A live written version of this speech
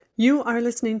You are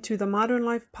listening to the Modern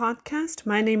Life podcast.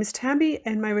 My name is Tabby,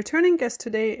 and my returning guest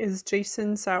today is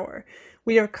Jason Sauer.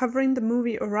 We are covering the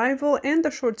movie Arrival and the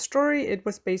short story it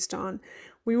was based on.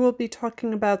 We will be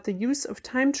talking about the use of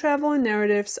time travel in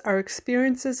narratives, our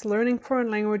experiences learning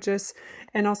foreign languages,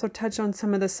 and also touch on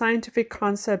some of the scientific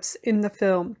concepts in the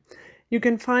film. You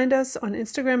can find us on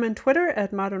Instagram and Twitter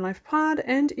at modernlifepod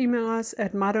and email us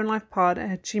at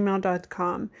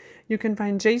modernlifepod@gmail.com. You can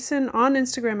find Jason on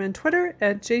Instagram and Twitter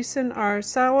at Jason R.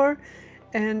 Sauer,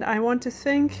 and I want to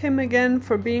thank him again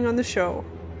for being on the show.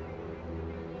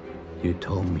 You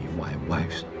told me my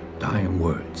wife's dying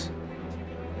words.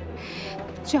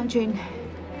 将军，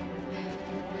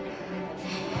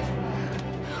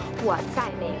我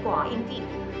在美国营地。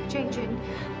将军，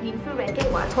您夫人给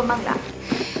我托梦了。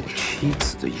妻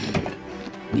子的音乐，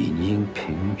你应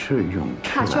凭这用出来。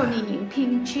他说你应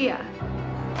凭这。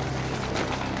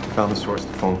 Found the source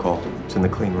of the phone call. It's in the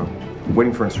clean room.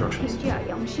 Waiting for instructions. 凭这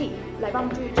勇气来帮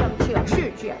助拯救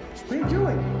世界。 What are you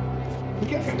doing?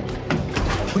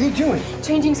 What are you doing?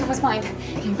 Changing someone's mind.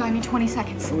 Can you buy me 20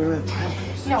 seconds? We don't have time for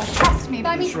this. No, trust me.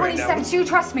 Buy me 20 seconds. You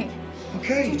trust me.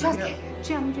 Okay. You trust me.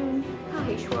 将军，他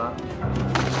还说。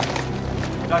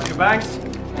 Dr. Banks,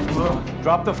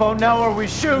 drop the phone now or we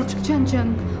shoot. 战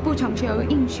争不成就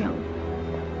英雄，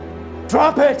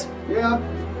 Drop it! Yeah.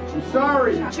 I'm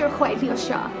sorry. 只会留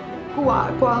下国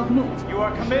怒。 You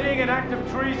are committing an act of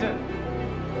treason.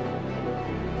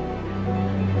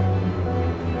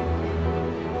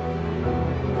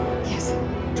 Yes.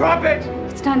 Drop it!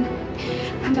 It's done.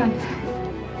 I'm done.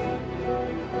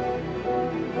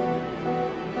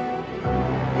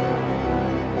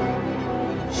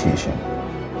 Thank you.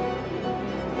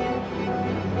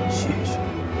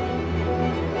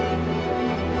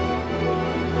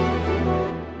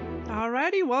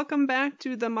 Alrighty, welcome back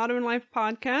to the Modern Life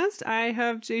podcast. I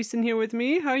have Jason here with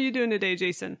me. How are you doing today,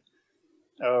 Jason?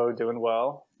 Oh, doing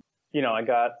well. You know, I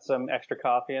got some extra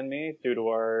coffee in me due to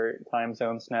our time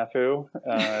zone snafu,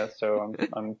 so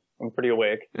I'm pretty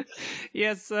awake.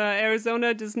 Yes,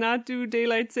 Arizona does not do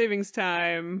daylight savings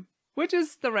time, which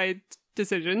is the right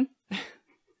decision.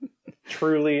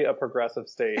 Truly a progressive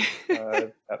state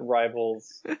that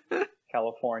rivals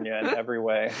California in every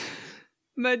way.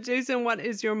 But Jason, what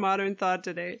is your modern thought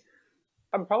today?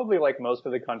 I'm probably like most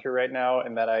of the country right now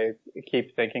in that I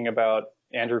keep thinking about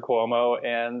Andrew Cuomo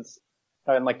and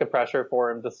like the pressure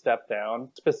for him to step down.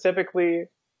 Specifically,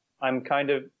 I'm kind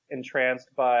of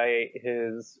entranced by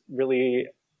his really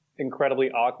incredibly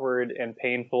awkward and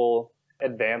painful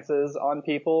advances on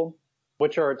people,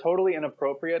 which are totally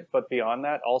inappropriate, but beyond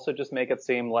that, also just make it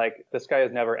seem like this guy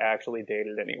has never actually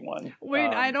dated anyone. Wait,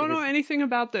 I don't know anything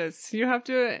about this. You have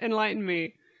to enlighten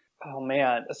me. Oh,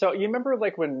 man. So you remember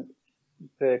like when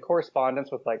the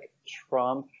correspondence with like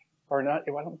Trump, or not,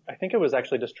 I think it was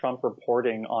actually just Trump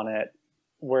reporting on it,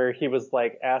 where he was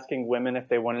like asking women if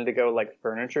they wanted to go like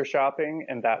furniture shopping,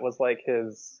 and that was like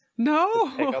his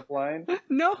pickup line?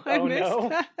 No, I missed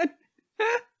that.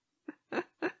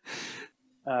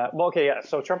 Well, okay, yeah.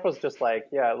 So Trump was just like,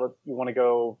 yeah, you want to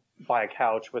go buy a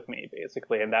couch with me,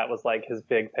 basically. And that was like his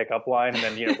big pickup line. And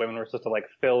then, you know, women were supposed to like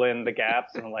fill in the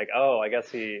gaps and like, oh, I guess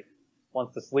he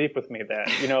wants to sleep with me then.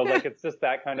 You know, like it's just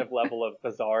that kind of level of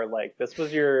bizarre, like this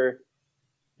was your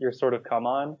sort of come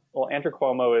on. Well, Andrew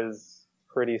Cuomo is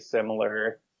pretty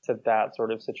similar to that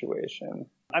sort of situation.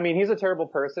 I mean, he's a terrible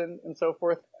person and so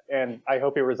forth. And I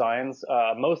hope he resigns,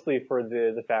 mostly for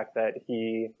the fact that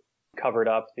he covered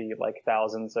up the like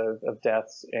thousands of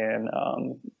deaths in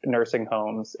nursing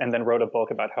homes and then wrote a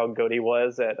book about how good he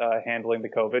was at handling the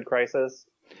COVID crisis.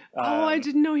 I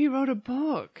didn't know he wrote a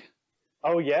book.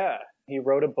 Oh, yeah. He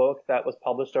wrote a book that was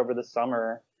published over the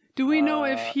summer. Do we know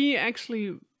if he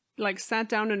actually like sat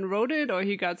down and wrote it or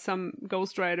he got some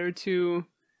ghostwriter to...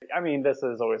 I mean, this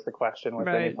is always the question with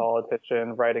any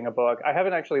politician writing a book. I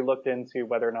haven't actually looked into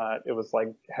whether or not it was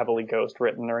like heavily ghost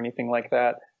written or anything like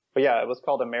that. But yeah, it was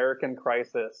called American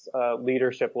Crisis,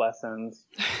 Leadership Lessons,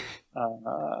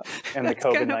 and the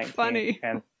COVID-19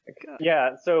 pandemic.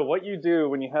 Yeah, so what you do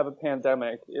when you have a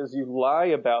pandemic is you lie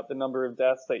about the number of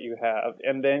deaths that you have,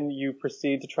 and then you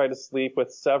proceed to try to sleep with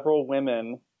several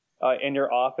women in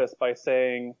your office by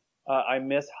saying, I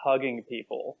miss hugging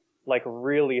people, like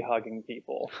really hugging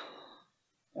people.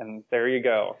 And there you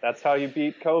go. That's how you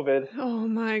beat COVID. Oh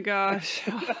my gosh.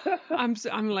 I'm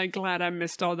like glad I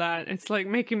missed all that. It's like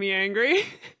making me angry.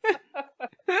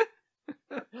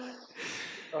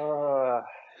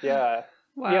 Yeah.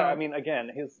 Wow. Yeah, I mean, again,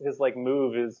 his like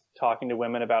move is talking to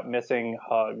women about missing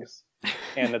hugs.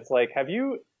 And it's like, have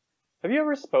you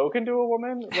ever spoken to a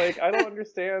woman? Like, I don't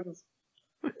understand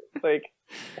like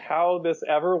how this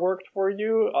ever worked for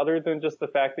you, other than just the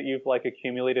fact that you've like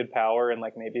accumulated power and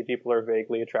like maybe people are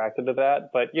vaguely attracted to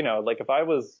that. But you know, like if I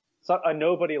was a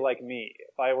nobody like me,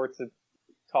 if I were to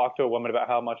talk to a woman about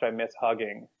how much I miss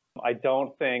hugging, I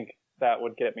don't think that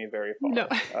would get me very far. No.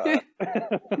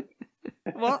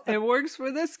 Well, it works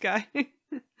for this guy.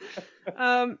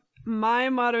 My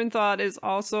modern thought is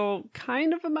also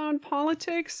kind of about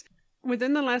politics.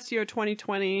 Within the last year,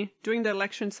 2020, during the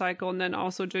election cycle, and then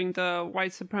also during the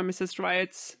white supremacist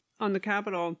riots on the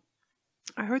Capitol,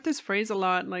 I heard this phrase a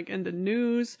lot, like in the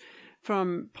news,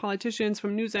 from politicians,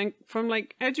 from from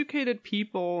like educated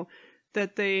people,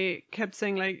 that they kept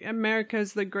saying like,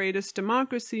 America's the greatest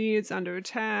democracy, it's under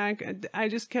attack. I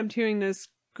just kept hearing this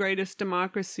greatest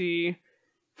democracy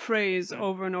phrase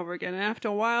over and over again. And after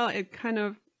a while, it kind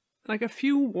of, like a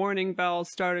few warning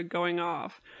bells started going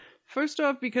off. First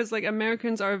off, because like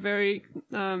Americans are very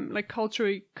like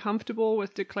culturally comfortable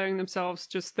with declaring themselves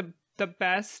just the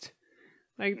best.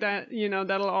 Like that, you know,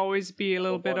 that'll always be a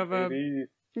little bit of a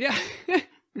yeah.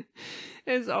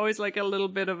 It's always like a little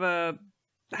bit of a,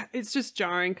 it's just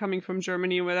jarring coming from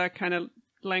Germany where that kind of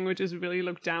language is really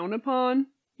looked down upon,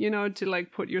 you know, to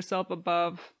like put yourself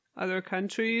above other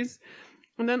countries.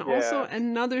 And then also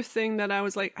another thing that I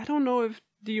was like, I don't know if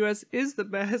the US is the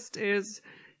best, is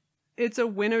it's a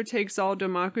winner takes all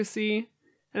democracy,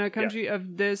 and a country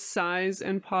of this size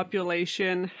and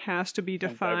population has to be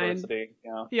defined. And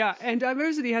diversity, and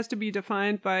diversity has to be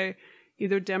defined by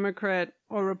either Democrat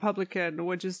or Republican,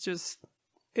 which is just,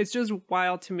 it's just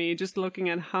wild to me, just looking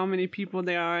at how many people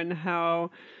there are and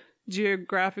how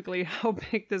geographically how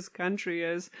big this country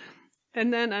is.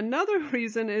 And then another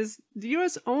reason is the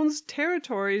US owns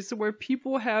territories where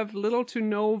people have little to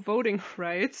no voting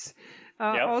rights.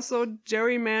 Also,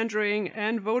 gerrymandering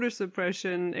and voter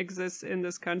suppression exists in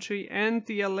this country, and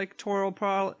the electoral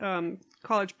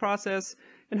college process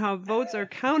and how votes are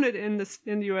counted in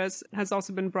the US has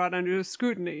also been brought under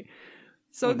scrutiny.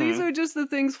 So these are just the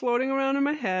things floating around in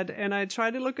my head, and I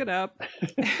tried to look it up.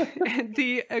 And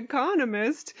The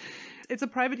Economist, it's a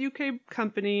private UK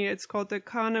company. It's called the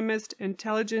Economist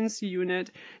Intelligence Unit.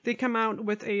 They come out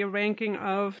with a ranking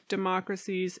of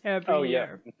democracies every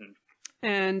year.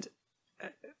 And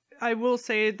I will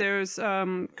say there's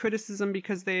criticism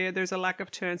because there's a lack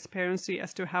of transparency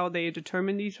as to how they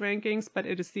determine these rankings, but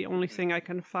it is the only thing I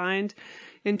can find.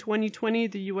 In 2020,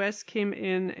 the US came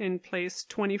in place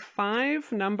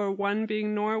 25, number 1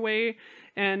 being Norway,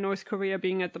 and North Korea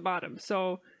being at the bottom.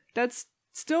 So that's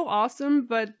still awesome,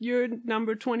 but you're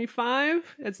number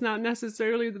 25. It's not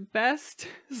necessarily the best.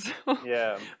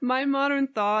 So my modern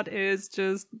thought is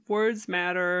just words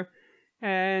matter.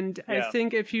 And I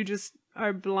think if you just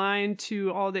are blind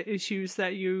to all the issues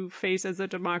that you face as a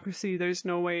democracy, there's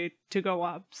no way to go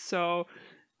up. So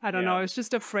I don't know. It's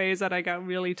just a phrase that I got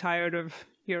really tired of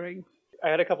hearing. I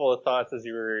had a couple of thoughts as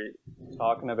you were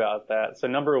talking about that. So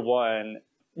number one,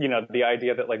 you know, the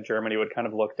idea that like Germany would kind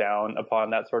of look down upon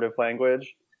that sort of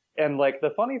language. And like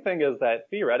the funny thing is that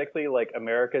theoretically, like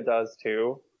America does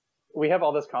too. We have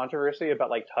all this controversy about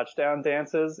like touchdown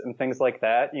dances and things like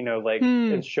that, you know, like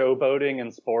in showboating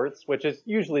and sports, which is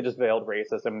usually just veiled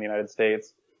racism in the United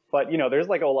States. But, you know, there's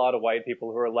like a lot of white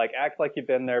people who are like, act like you've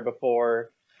been there before,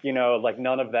 you know, like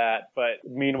none of that. But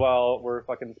meanwhile, we're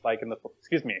fucking spiking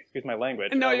excuse my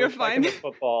language. No, you're fine. The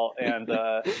football and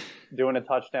doing a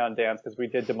touchdown dance because we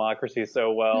did democracy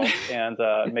so well and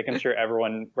making sure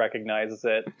everyone recognizes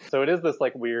it. So it is this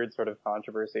like weird sort of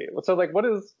controversy. So like, what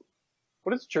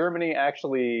does Germany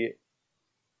actually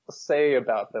say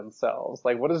about themselves?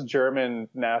 Like, what does German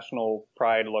national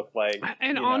pride look like?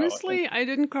 And honestly, I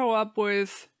didn't grow up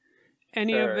with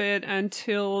any of it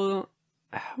until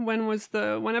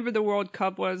whenever the World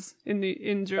Cup was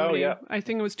in Germany. I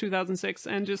think it was 2006,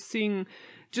 and just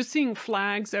seeing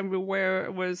flags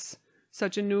everywhere was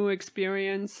such a new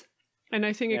experience. And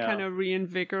I think it kind of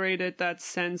reinvigorated that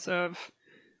sense of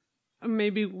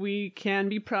maybe we can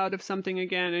be proud of something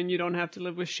again, and you don't have to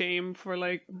live with shame for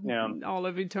like all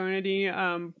of eternity.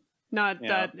 Not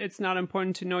that it's not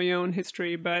important to know your own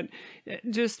history, but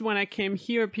just when I came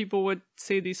here, people would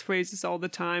say these phrases all the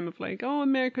time of like, oh,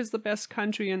 America's the best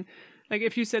country. And like,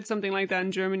 if you said something like that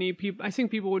in Germany, I think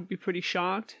people would be pretty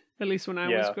shocked, at least when I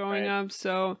was growing up.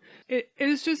 So it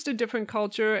is just a different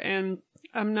culture. And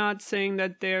I'm not saying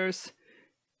that there's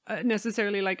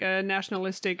necessarily like a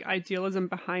nationalistic idealism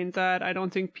behind that. I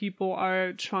don't think people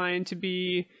are trying to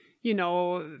be, you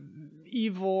know,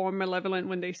 evil or malevolent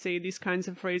when they say these kinds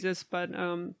of phrases, but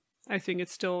I think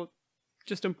it's still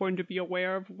just important to be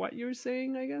aware of what you're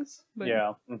saying, I guess. But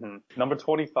Yeah. Number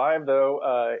 25,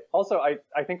 though. Also,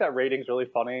 I think that rating's really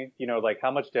funny. You know, like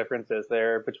how much difference is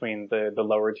there between the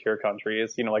lower tier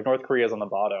countries? You know, like North Korea's on the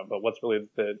bottom, but what's really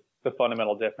the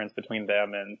fundamental difference between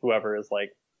them and whoever is like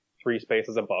 3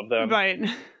 spaces above them? Right.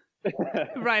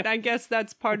 Right. I guess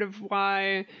that's part of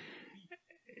why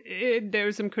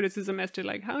there's some criticism as to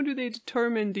like, how do they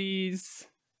determine these,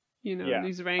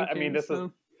 these rankings? I mean, this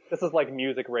is like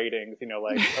music ratings, you know,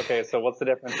 like, okay, so what's the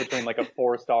difference between like a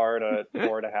 4-star and a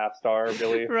 4.5 star,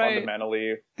 really, right.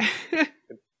 fundamentally?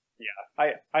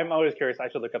 I'm always curious. I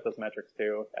should look up those metrics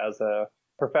too. As a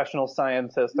professional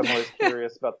scientist, I'm always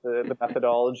curious about the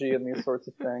methodology and these sorts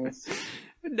of things.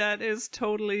 That is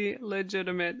totally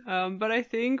legitimate. But I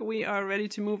think we are ready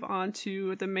to move on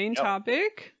to the main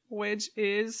topic, which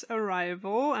is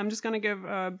Arrival. I'm just going to give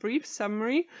a brief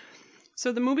summary.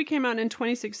 So the movie came out in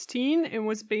 2016. It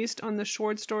was based on the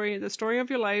short story, The Story of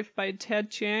Your Life by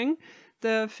Ted Chiang.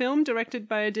 The film, directed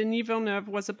by Denis Villeneuve,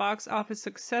 was a box office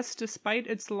success despite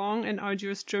its long and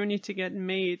arduous journey to get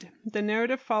made. The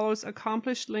narrative follows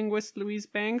accomplished linguist Louise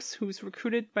Banks, who's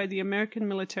recruited by the American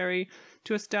military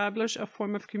to establish a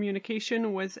form of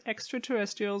communication with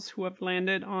extraterrestrials who have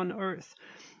landed on Earth.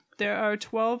 There are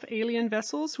 12 alien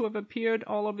vessels who have appeared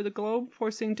all over the globe,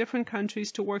 forcing different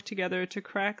countries to work together to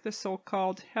crack the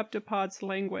so-called heptapods'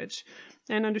 language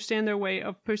and understand their way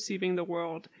of perceiving the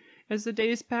world. As the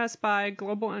days pass by,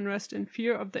 global unrest and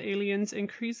fear of the aliens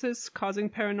increases, causing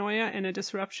paranoia and a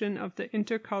disruption of the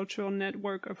intercultural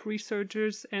network of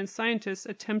researchers and scientists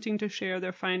attempting to share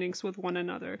their findings with one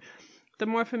another. The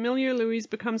more familiar Louise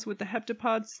becomes with the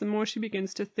heptapods, the more she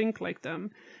begins to think like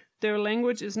them. Their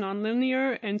language is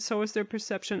nonlinear, and so is their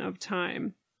perception of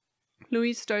time.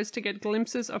 Louise starts to get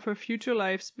glimpses of her future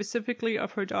life, specifically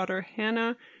of her daughter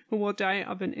Hannah, who will die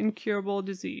of an incurable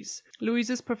disease.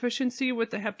 Louise's proficiency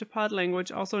with the heptapod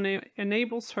language also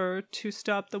enables her to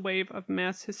stop the wave of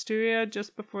mass hysteria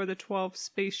just before the 12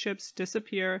 spaceships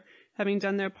disappear, having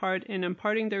done their part in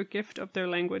imparting their gift of their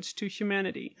language to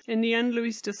humanity. In the end,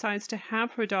 Louise decides to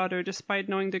have her daughter despite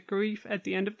knowing the grief at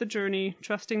the end of the journey,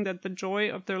 trusting that the joy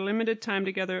of their limited time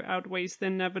together outweighs the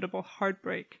inevitable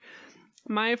heartbreak.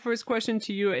 My first question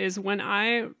to you is, when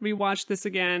I rewatched this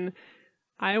again,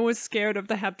 I was scared of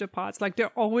the heptapods. Like, they're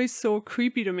always so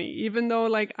creepy to me, even though,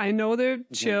 like, I know they're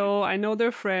chill, I know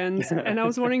they're friends. And I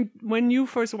was wondering, when you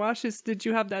first watched this, did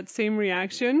you have that same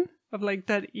reaction of, like,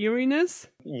 that eeriness?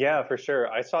 Yeah, for sure.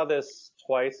 I saw this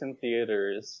twice in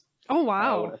theaters. Oh,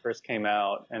 wow. When it first came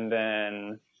out. And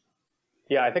then,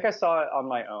 yeah, I think I saw it on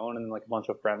my own, and like a bunch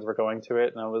of friends were going to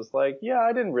it. And I was like, yeah,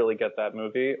 I didn't really get that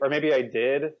movie. Or maybe I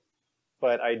did,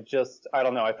 but I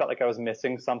don't know. I felt like I was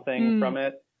missing something from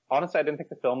it. Honestly, I didn't think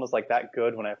the film was like that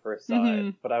good when I first saw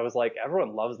it, but I was like,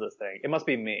 everyone loves this thing. It must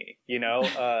be me, you know?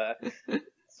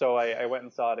 So I went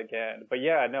and saw it again. But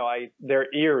yeah, no,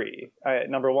 they're eerie.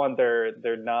 Number one, they're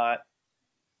not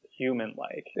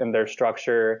human-like in their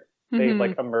structure. They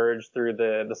like emerge through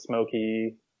the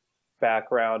smoky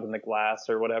background in the glass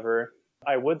or whatever.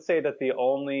 I would say that the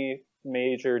only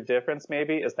major difference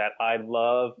maybe is that I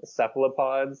love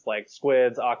cephalopods like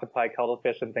squids, octopi,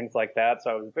 cuttlefish, and things like that.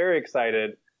 So I was very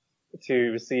excited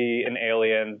to see an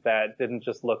alien that didn't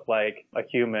just look like a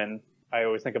human. I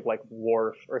always think of like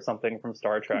Worf or something from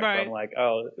Star Trek. Right. Where I'm like,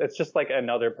 oh, it's just like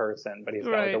another person, but he's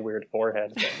got like a weird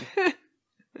forehead thing.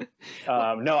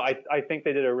 No, I think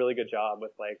they did a really good job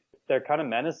with like, they're kind of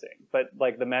menacing, but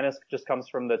like the menace just comes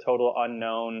from the total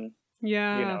unknown.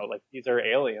 Yeah. You know, like these are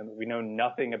aliens. We know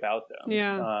nothing about them.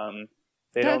 Yeah.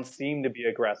 They don't seem to be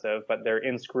aggressive, but they're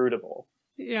inscrutable.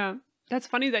 Yeah. That's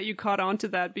funny that you caught on to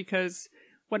that, because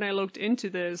when I looked into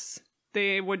this,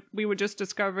 we were just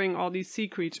discovering all these sea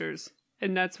creatures,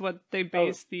 and that's what they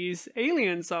base these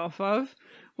aliens off of,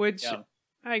 which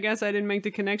I guess I didn't make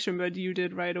the connection, but you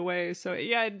did right away. So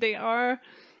yeah, they are,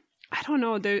 I don't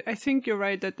know, I think you're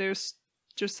right that there's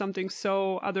just something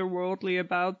so otherworldly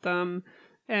about them.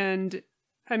 And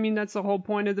I mean, that's the whole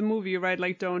point of the movie, right?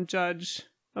 Like, don't judge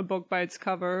a book by its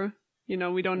cover. You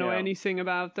know, we don't know anything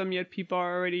about them, yet people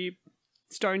are already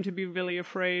starting to be really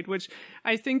afraid, which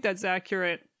I think that's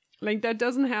accurate. Like, that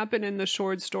doesn't happen in the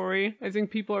short story. I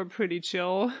think people are pretty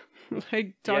chill,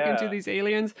 like, talking to these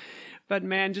aliens. But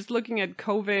man, just looking at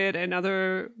COVID and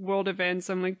other world events,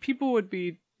 I'm like, people would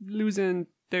be losing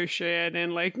their shit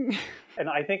and like... And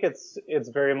I think it's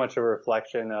very much a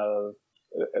reflection of,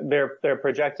 they're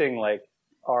projecting like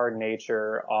our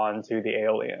nature onto the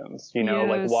aliens, you know,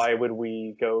 like why would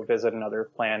we go visit another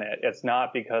planet? It's not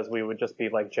because we would just be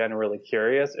like generally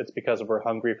curious. It's because we're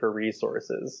hungry for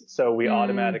resources. So we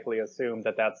automatically assume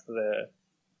that that's the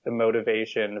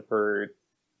motivation for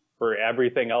for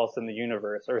everything else in the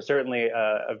universe, or certainly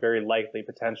a very likely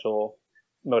potential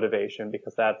motivation,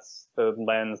 because that's the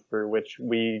lens through which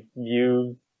we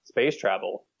view space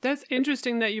travel. That's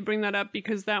interesting that you bring that up,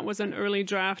 because that was an early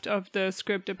draft of the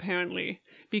script, apparently,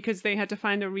 because they had to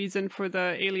find a reason for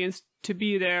the aliens to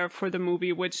be there for the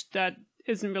movie, which that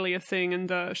isn't really a thing in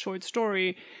the short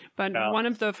story. But one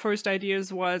of the first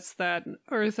ideas was that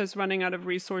Earth is running out of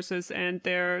resources, and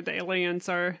the aliens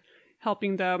are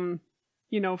helping them,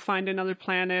 find another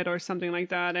planet or something like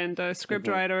that. And the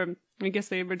scriptwriter, I guess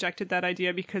they rejected that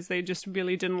idea because they just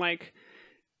really didn't like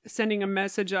sending a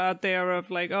message out there of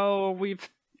like, oh, we've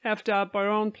effed up our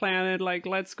own planet, like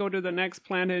let's go to the next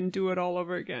planet and do it all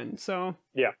over again. So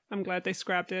yeah, I'm glad they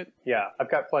scrapped it. Yeah, I've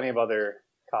got plenty of other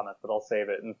comments, but I'll save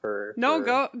it. And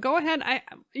go ahead.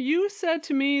 You said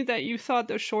to me that you thought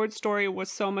the short story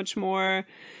was so much more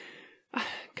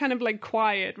kind of like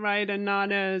quiet, right? And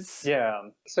not as... Yeah.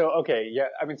 So, okay. Yeah.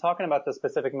 I mean, talking about the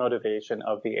specific motivation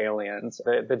of the aliens,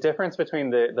 the difference between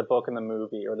the book and the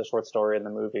movie, or the short story and the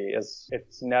movie, is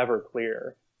it's never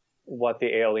clear what the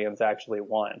aliens actually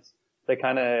want. They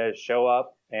kind of show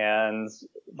up and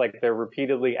like they're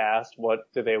repeatedly asked what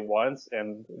do they want,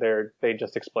 and they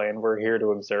just explain we're here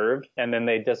to observe, and then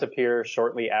they disappear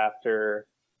shortly after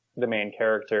the main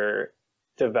character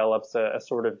develops a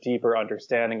sort of deeper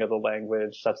understanding of the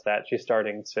language, such that she's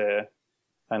starting to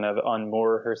kind of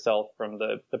unmoor herself from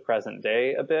the present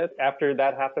day a bit. After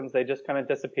that happens, they just kind of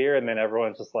disappear, and then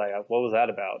everyone's just like, what was that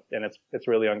about? And it's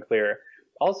really unclear.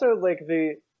 Also, like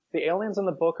the aliens in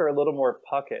the book are a little more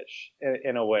puckish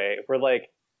in a way, where like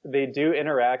they do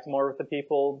interact more with the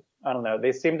people. I don't know.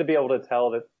 They seem to be able to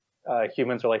tell that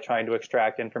humans are like trying to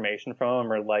extract information from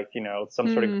them, or like, some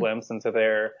sort of glimpse into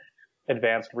their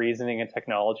advanced reasoning and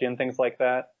technology and things like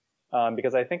that.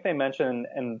 Because I think they mentioned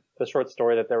in the short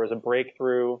story that there was a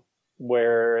breakthrough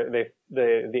where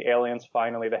the aliens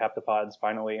finally, the heptapods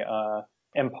finally,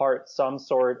 impart some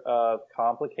sort of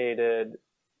complicated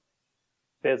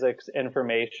physics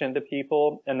information to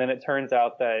people. And then it turns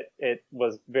out that it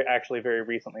was actually very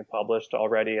recently published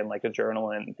already in like a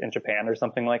journal in Japan or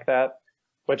something like that,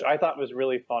 which I thought was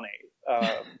really funny.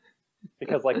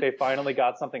 Because like they finally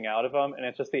got something out of them, and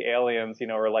it's just the aliens,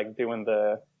 are like doing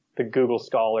the Google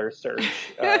Scholar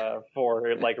search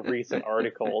for like recent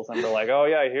articles, and they're like, oh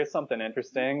yeah, here's something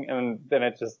interesting, and then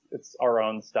it's our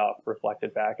own stuff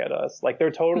reflected back at us. Like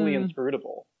they're totally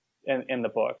inscrutable in the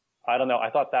book. I don't know. I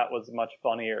thought that was much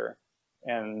funnier,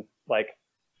 and like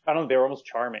I don't know, they were almost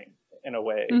charming in a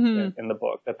way in the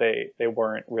book that they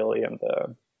weren't really in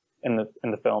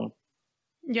the film.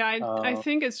 Yeah, I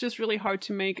think it's just really hard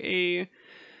to make a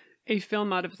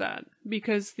film out of that,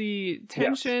 because the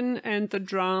tension and the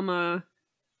drama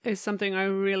is something I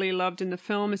really loved in the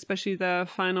film, especially the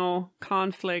final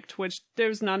conflict, which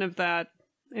there's none of that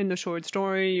in the short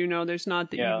story. There's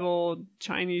not the evil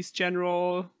Chinese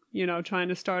general, trying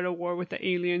to start a war with the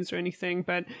aliens or anything.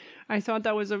 But I thought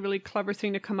that was a really clever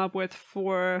thing to come up with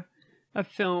for a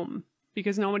film,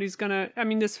 because nobody's gonna... I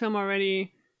mean, this film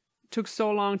already took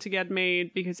so long to get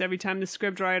made, because every time the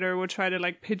scriptwriter would try to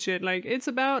like pitch it like it's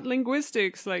about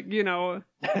linguistics, like people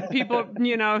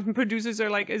producers are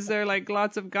like, is there like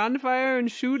lots of gunfire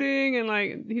and shooting, and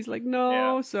like he's like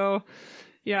no. So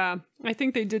yeah, I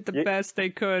think they did the best they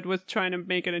could with trying to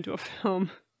make it into a film.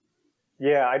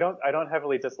 Yeah, I don't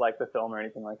heavily dislike the film or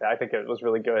anything like that. I think it was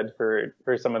really good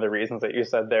for some of the reasons that you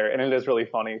said there. And it is really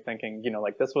funny thinking,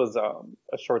 like this was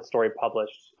a short story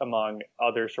published among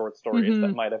other short stories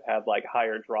that might have had like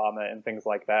higher drama and things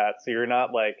like that. So you're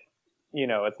not like, you're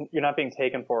not being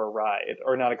taken for a ride,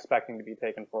 or not expecting to be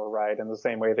taken for a ride in the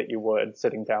same way that you would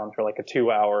sitting down for like a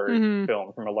 2-hour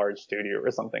film from a large studio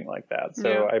or something like that.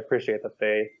 So I appreciate that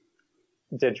they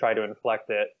did try to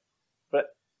inflect it. But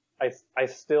I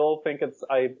still think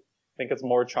it's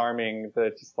more charming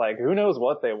that just like, who knows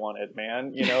what they wanted,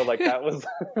 man? Like that was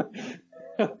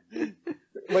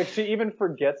like she even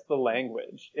forgets the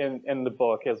language in the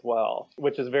book as well,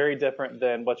 which is very different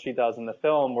than what she does in the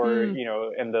film, where,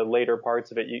 in the later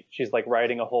parts of it, she's like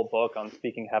writing a whole book on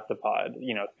speaking heptapod,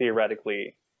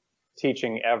 theoretically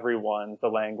teaching everyone the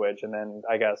language, and then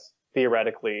I guess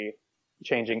theoretically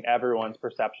changing everyone's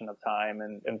perception of time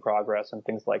and progress and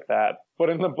things like that. But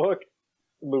in the book,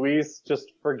 Louise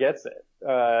just forgets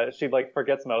it. She like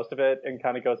forgets most of it and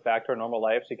kind of goes back to her normal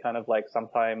life. She kind of like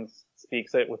sometimes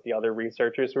speaks it with the other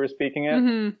researchers who are speaking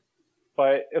it.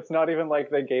 But it's not even like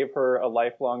they gave her a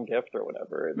lifelong gift or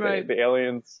whatever. Right. The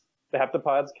aliens, the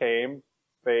heptapods came.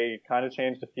 They kind of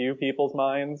changed a few people's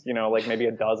minds, like maybe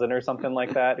a dozen or something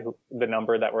like that, the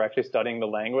number that were actually studying the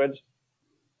language.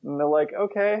 And they're like,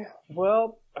 okay,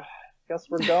 well, guess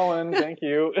we're going. Thank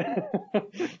you.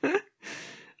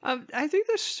 I think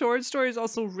the short story is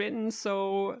also written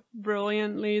so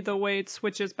brilliantly, the way it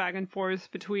switches back and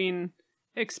forth between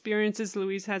experiences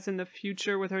Louise has in the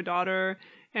future with her daughter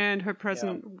and her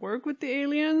present work with the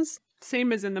aliens.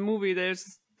 Same as in the movie,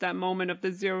 there's that moment of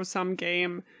the zero-sum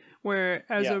game where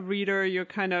as a reader you're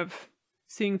kind of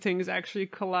seeing things actually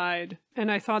collide.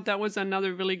 And I thought that was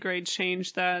another really great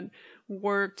change that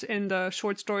worked in the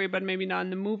short story but maybe not in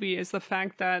the movie, is the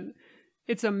fact that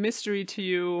it's a mystery to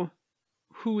you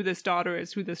who this daughter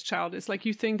is, who this child is. Like,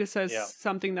 you think this is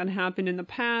something that happened in the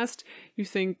past, you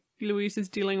think Louise is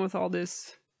dealing with all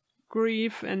this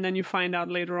grief, and then you find out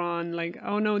later on, like,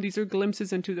 oh no, these are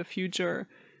glimpses into the future.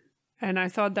 And I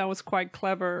thought that was quite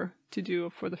clever to do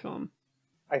for the film.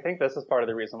 I think this is part of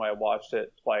the reason why I watched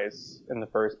it twice in the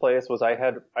first place, was I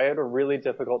had a really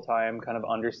difficult time kind of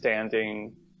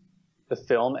understanding the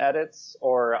film edits,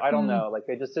 or I don't know, like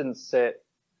they just didn't sit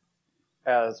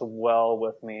as well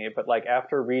with me. But like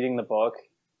after reading the book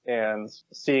and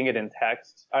seeing it in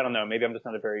text, I don't know, maybe I'm just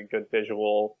not a very good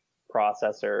visual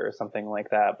processor or something like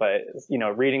that. But, you know,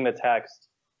 reading the text,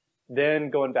 then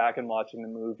going back and watching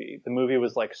the movie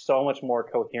was like so much more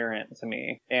coherent to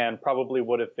me, and probably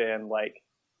would have been like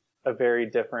a very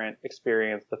different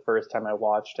experience the first time I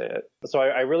watched it. So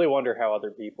I really wonder how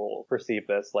other people perceive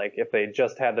this, like if they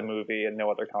just had the movie and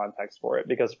no other context for it.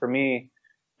 Because for me,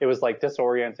 it was like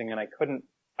disorienting, and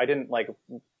I didn't like,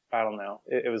 I don't know.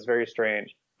 It was very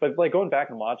strange. But like going back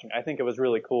and watching, I think it was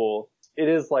really cool. It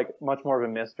is like much more of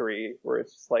a mystery where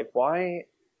it's just like,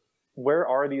 where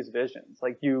are these visions?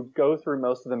 Like you go through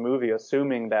most of the movie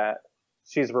assuming that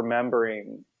she's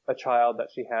remembering a child that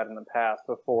she had in the past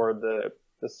before the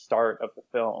start of the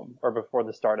film, or before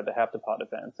the start of the heptapod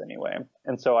events anyway.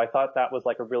 And so I thought that was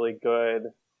like a really good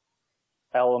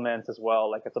element as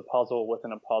well. Like it's a puzzle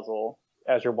within a puzzle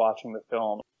as you're watching the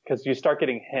film, because you start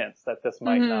getting hints that this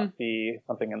might not be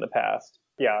something in the past.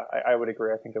 Yeah, I would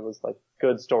agree. I think it was like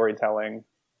good storytelling,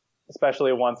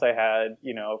 especially once I had,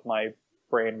 you know, my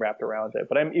brain wrapped around it.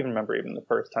 But I even remember even the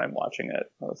first time watching it,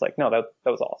 I was like, no, that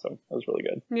was awesome. That was really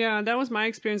good. Yeah, that was my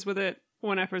experience with it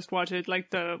when I first watched it.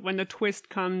 Like when the twist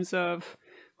comes of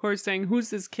her saying, "Who's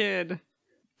this kid?"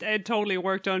 It totally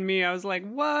worked on me. I was like,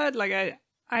 what? Like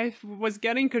I was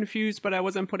getting confused, but I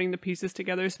wasn't putting the pieces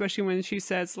together, especially when she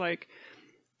says like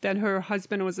that her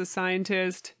husband was a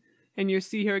scientist, and you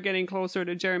see her getting closer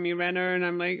to Jeremy Renner, and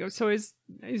I'm like, so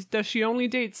does she only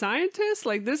date scientists?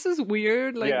 Like, this is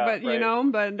weird. Like, yeah, but right. you know,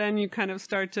 but then you kind of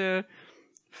start to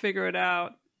figure it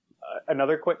out.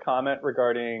 Another quick comment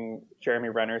regarding Jeremy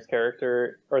Renner's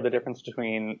character, or the difference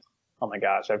between, oh my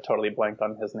gosh, I've totally blanked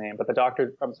on his name, but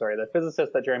the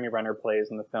physicist that Jeremy Renner plays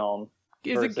in the film.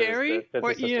 Is it Gary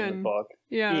or Ian? In the book.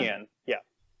 Yeah. Ian, yeah.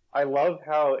 I love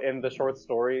how in the short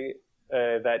story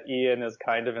that Ian is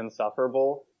kind of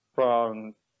insufferable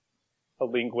from a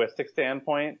linguistic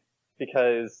standpoint,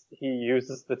 because he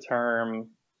uses the term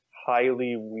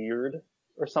highly weird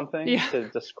or something to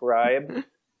describe,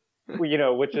 you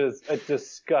know, which is a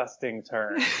disgusting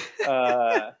term.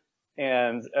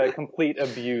 And a complete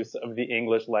abuse of the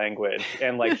English language.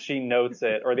 And like she notes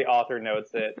it, or the author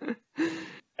notes it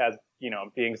as, you know,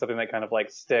 being something that kind of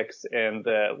like sticks in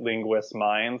the linguist's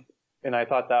mind. And I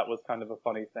thought that was kind of a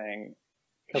funny thing.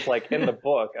 Because like in the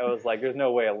book, I was like, there's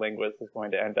no way a linguist is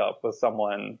going to end up with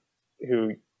someone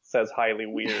who says highly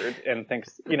weird and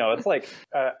thinks, you know, it's like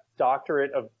a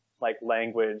doctorate of like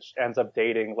language ends up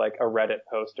dating like a Reddit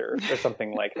poster or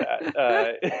something like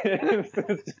that.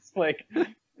 It's just like,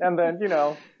 and then, you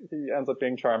know, he ends up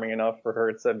being charming enough for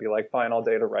her to be like, fine, I'll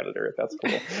date a Redditor. That's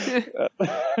cool.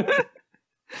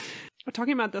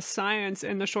 Talking about the science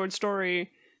in the short story,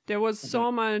 there was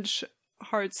so much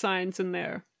hard science in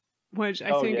there, which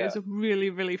I think is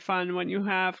really, really fun when you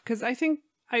have, because I think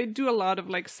I do a lot of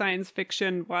like science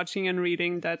fiction watching and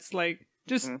reading that's like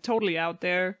just totally out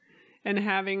there, and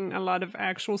having a lot of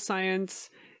actual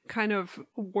science kind of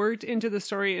worked into the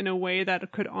story in a way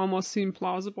that could almost seem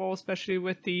plausible, especially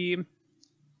with the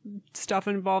stuff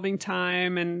involving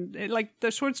time. And like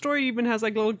the short story even has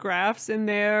like little graphs in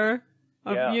there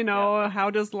of, how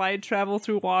does light travel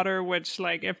through water, which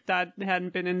like if that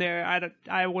hadn't been in there,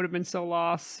 I would have been so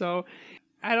lost. So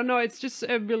I don't know, it's just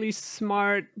a really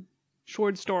smart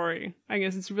short story. I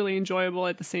guess it's really enjoyable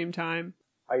at the same time.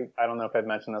 I don't know if I've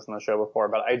mentioned this on the show before,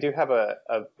 but I do have a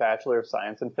Bachelor of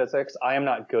Science in Physics. I am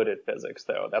not good at physics,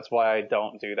 though. That's why I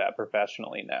don't do that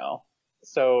professionally now.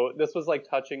 So this was like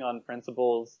touching on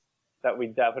principles that we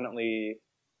definitely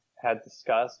had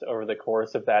discussed over the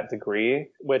course of that degree,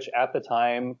 which at the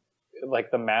time, like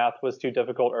the math was too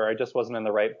difficult, or I just wasn't in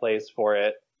the right place for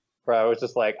it. where I was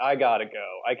just like, I gotta go.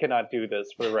 I cannot do this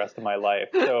for the rest of my life.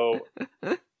 So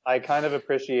I kind of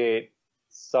appreciate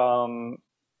some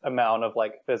amount of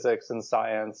like physics and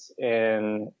science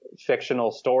in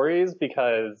fictional stories,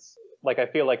 because like I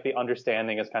feel like the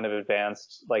understanding is kind of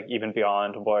advanced, like even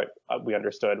beyond what we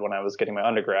understood when I was getting my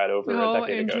undergrad over a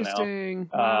decade ago now. Interesting.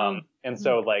 Wow. And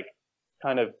so like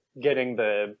kind of getting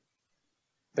the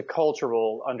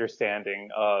cultural understanding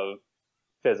of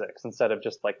physics instead of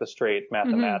just like the straight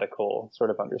mathematical sort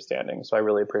of understanding. So I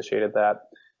really appreciated that.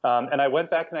 And I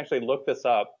went back and actually looked this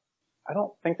up. I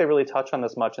don't think they really touch on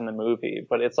this much in the movie,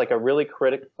 but it's like a really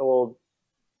critical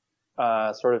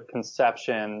sort of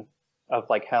conception of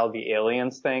like how the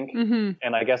aliens think.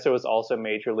 And I guess it was also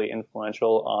majorly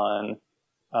influential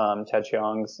on Ted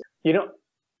Chiang's,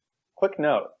 quick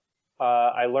note.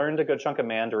 I learned a good chunk of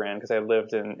Mandarin because I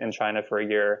lived in China for a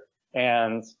year,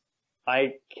 and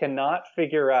I cannot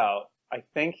figure out, I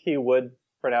think he would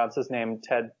pronounce his name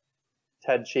Ted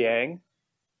Chiang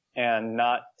and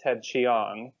not Ted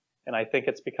Chiang. And I think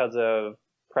it's because of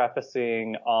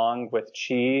prefacing Ong with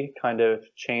Chi kind of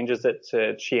changes it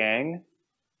to Chiang,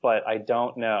 but I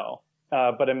don't know.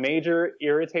 But a major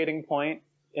irritating point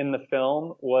in the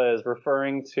film was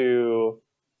referring to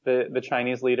the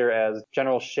Chinese leader as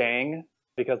General Shang,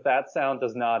 because that sound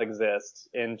does not exist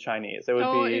in Chinese. It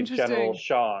would be General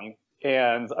Shang.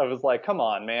 And I was like, come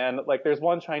on, man. Like, there's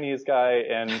one Chinese guy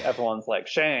and everyone's like,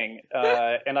 Shang.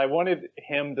 And I wanted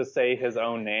him to say his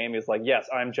own name. He's like, yes,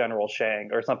 I'm General Shang,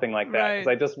 or something like that. Because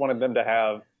I just wanted them to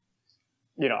have,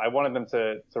 I wanted them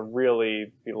to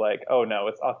really be like, oh no,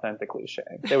 it's authentically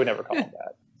Shang. They would never call him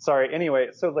that. Sorry. Anyway,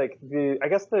 so like I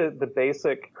guess the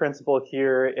basic principle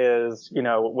here is,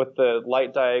 with the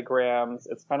light diagrams,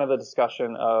 it's kind of the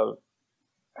discussion of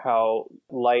how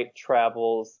light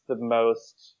travels the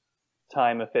most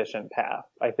time efficient path,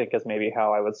 I think is maybe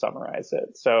how I would summarize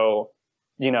it. So,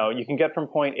 you can get from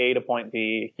point A to point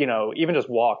B, even just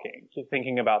walking, just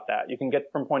thinking about that. You can get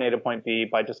from point A to point B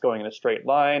by just going in a straight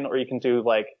line, or you can do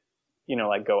like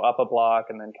go up a block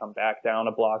and then come back down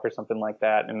a block or something like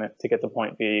that. And to get to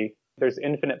point B, there's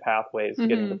infinite pathways to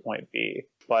getting to point B.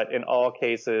 But in all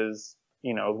cases,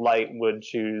 light would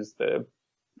choose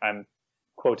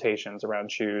quotations around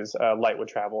choose, light would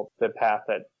travel the path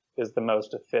that is the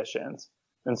most efficient.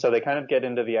 And so they kind of get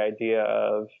into the idea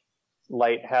of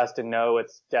light has to know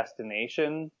its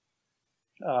destination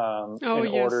in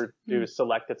order to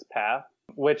select its path,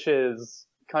 which is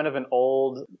kind of an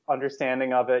old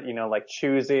understanding of it. Like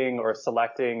choosing or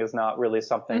selecting is not really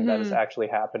something that is actually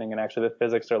happening. And actually the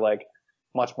physics are like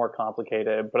much more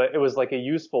complicated, but it was like a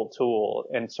useful tool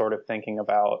in sort of thinking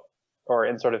about, or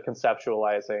in sort of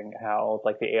conceptualizing how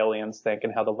like the aliens think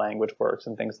and how the language works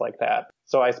and things like that.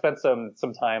 So I spent some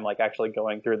time like actually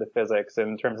going through the physics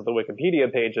in terms of the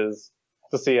Wikipedia pages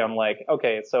to see, I'm like,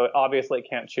 okay, so obviously it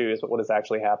can't choose, but what is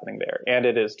actually happening there? And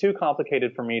it is too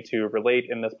complicated for me to relate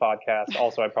in this podcast.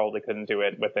 Also, I probably couldn't do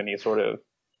it with any sort of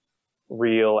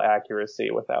real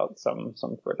accuracy without some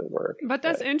further work. But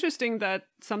that's interesting that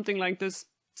something like this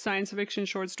science fiction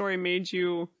short story made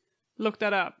you look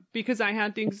that up, because I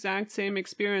had the exact same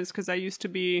experience, because I used to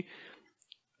be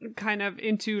kind of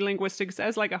into linguistics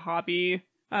as like a hobby,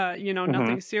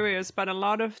 nothing serious, but a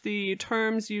lot of the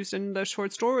terms used in the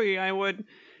short story, I would,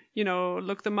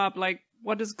 look them up, like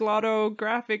what does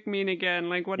glottographic mean again?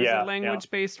 Like what is a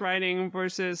language-based writing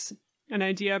versus an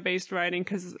idea-based writing?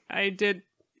 Because I did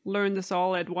learn this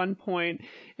all at one point.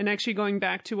 And actually going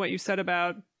back to what you said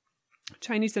about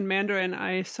Chinese and Mandarin,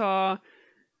 I saw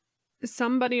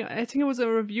somebody, I think it was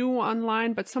a review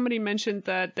online, but somebody mentioned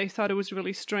that they thought it was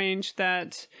really strange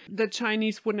that the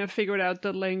Chinese wouldn't have figured out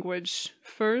the language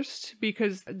first,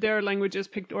 because their language is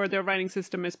or their writing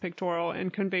system is pictorial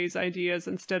and conveys ideas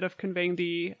instead of conveying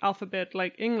the alphabet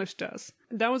like English does.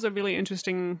 That was a really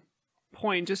interesting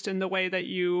point, just in the way that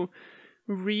you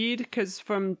read, because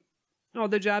from all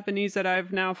the Japanese that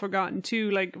I've now forgotten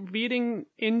too, like reading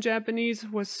in Japanese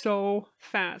was so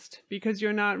fast, because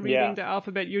you're not reading the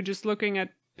alphabet, you're just looking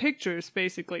at pictures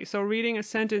basically. So reading a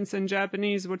sentence in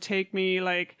Japanese would take me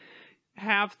like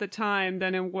half the time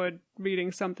than it would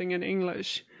reading something in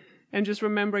English. And just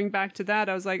remembering back to that,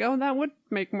 I was like, oh, that would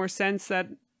make more sense that,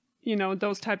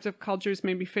 those types of cultures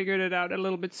maybe figured it out a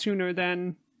little bit sooner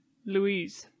than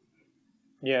Louise.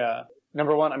 Yeah.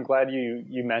 Number one, I'm glad you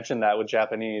mentioned that with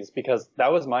Japanese, because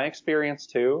that was my experience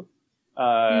too,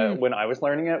 when I was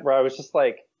learning it, where I was just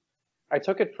like, I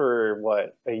took it for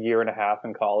a year and a half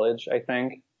in college, I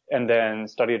think, and then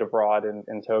studied abroad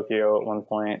in Tokyo at one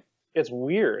point. It's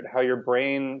weird how your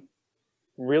brain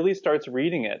really starts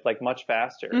reading it like much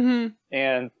faster.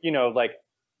 And, like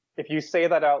if you say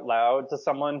that out loud to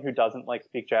someone who doesn't like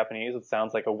speak Japanese, it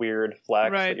sounds like a weird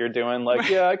flex Right. that you're doing. Like,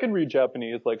 yeah, I can read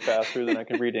Japanese like faster than I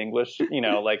can read English. You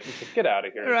know, like just get out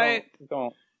of here. Right.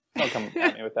 Don't come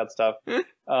at me with that stuff.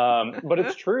 But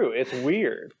it's true. It's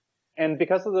weird. And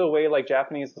because of the way like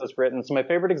Japanese is written, so my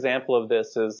favorite example of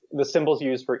this is the symbols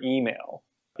used for email,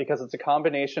 because it's a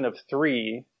combination of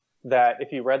 3 that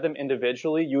if you read them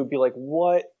individually, you would be like,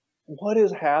 what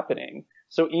is happening?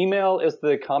 So email is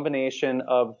the combination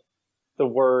of the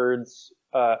words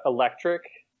electric,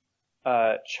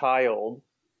 child,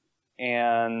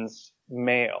 and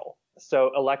male.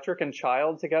 So electric and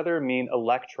child together mean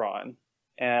electron.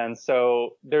 And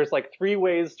so there's like 3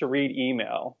 ways to read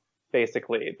email,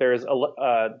 basically. There's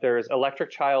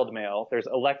electric child male, there's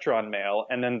electron male,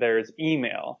 and then there's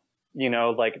email, you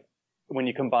know, like when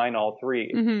you combine all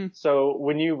 3. Mm-hmm. So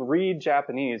when you read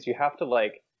Japanese, you have to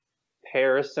like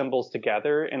pair symbols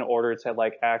together in order to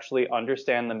like actually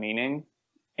understand the meaning.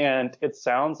 And it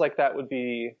sounds like that would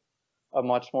be a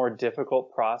much more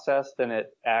difficult process than it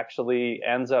actually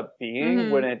ends up being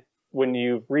when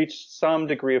you've reached some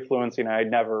degree of fluency. And I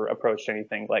never approached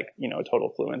anything like, you know,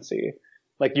 total fluency.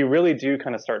 Like you really do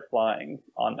kind of start flying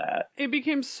on that. It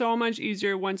became so much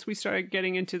easier once we started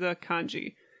getting into the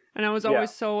kanji. And I was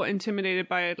always so intimidated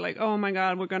by it. Like, oh my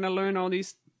God, we're going to learn all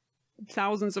these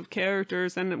thousands of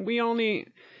characters. And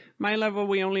my level,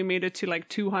 we only made it to like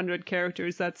 200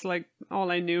 characters. That's like all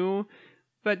I knew.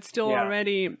 But still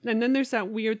already. And then there's that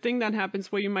weird thing that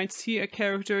happens where you might see a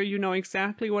character, you know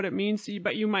exactly what it means,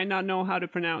 but you might not know how to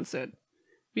pronounce it.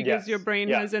 Because your brain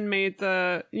hasn't made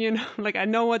the, you know, like I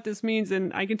know what this means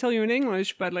and I can tell you in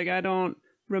English, but like I don't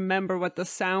remember what the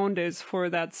sound is for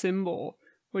that symbol,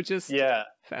 which is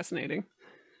fascinating.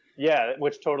 Yeah,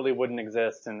 which totally wouldn't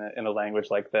exist in a language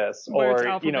like this. Where it's or,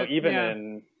 alphabet, you know, even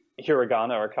in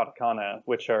hiragana or katakana,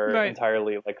 which are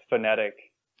entirely like phonetic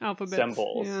alphabets,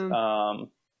 symbols.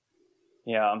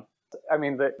 I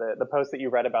mean, the post that you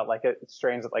read about, like, it's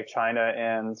strange that, like, China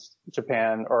and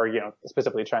Japan, or, you know,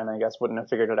 specifically China, I guess, wouldn't have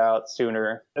figured it out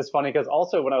sooner. It's funny because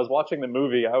also when I was watching the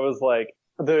movie, I was like,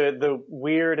 the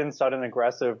weird and sudden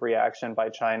aggressive reaction by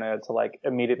China to, like,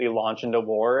 immediately launch into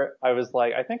war, I was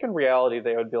like, I think in reality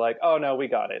they would be like, oh, no, we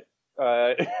got it.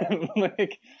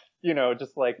 Like, you know,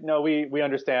 just like, no, we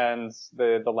understand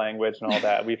the language and all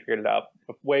that. We figured it out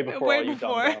way before all you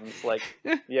dum-dums. Like,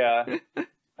 yeah.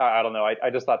 I don't know.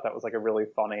 I just thought that was like a really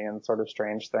funny and sort of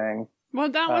strange thing. Well,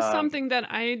 that was something that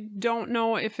I don't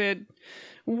know if it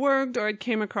worked or it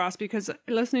came across, because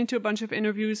listening to a bunch of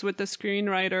interviews with the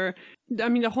screenwriter, I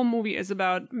mean, the whole movie is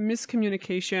about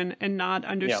miscommunication and not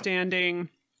understanding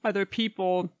other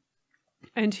people.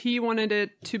 And he wanted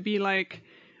it to be like,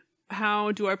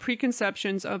 how do our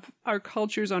preconceptions of our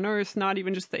cultures on Earth, not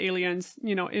even just the aliens,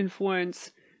 you know, influence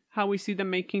how we see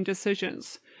them making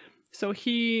decisions? So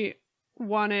he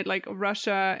wanted like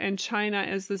Russia and China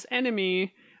as this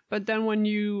enemy, but then when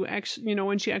you actually, you know,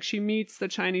 when she actually meets the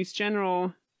Chinese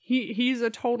general, he's a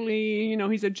totally, you know,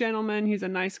 he's a gentleman, he's a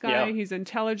nice guy, he's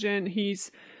intelligent,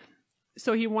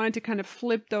 so he wanted to kind of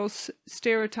flip those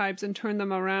stereotypes and turn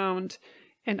them around.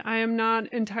 And I am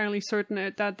not entirely certain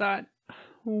that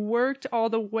worked all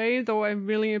the way, though I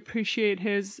really appreciate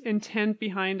his intent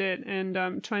behind it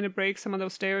and trying to break some of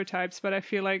those stereotypes. But I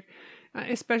feel like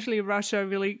especially Russia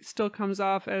really still comes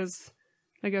off as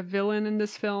like a villain in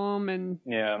this film, and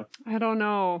I don't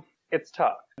know. It's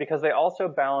tough because they also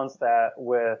balance that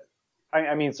with,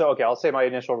 I mean, so okay, I'll say my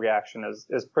initial reaction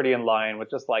is pretty in line with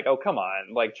just like, oh, come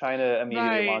on, like China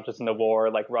immediately launches into war,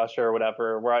 like Russia or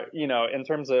whatever, where, you know, in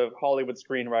terms of Hollywood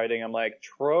screenwriting, I'm like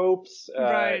tropes,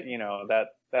 you know,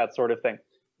 that sort of thing.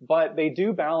 But they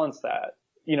do balance that.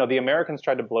 You know, the Americans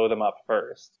tried to blow them up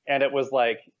first, and it was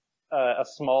like a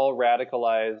small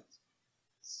radicalized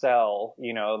cell,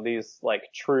 you know, these like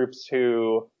troops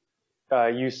who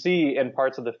you see in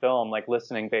parts of the film, like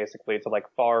listening basically to like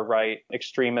far right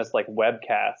extremist like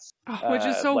webcasts. Which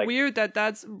is so weird that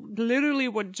that's literally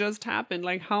what just happened.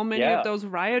 Like how many of those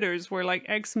rioters were like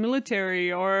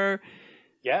ex-military or...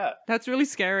 Yeah. That's really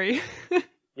scary.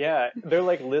 Yeah. They're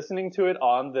like listening to it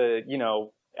on the, you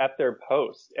know, at their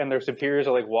post, and their superiors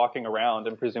are like walking around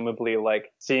and presumably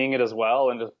like seeing it as well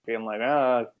and just being like,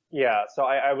 yeah. So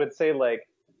I would say like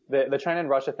the China and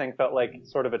Russia thing felt like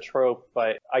sort of a trope,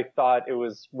 but I thought it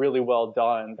was really well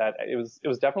done, that it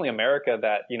was definitely America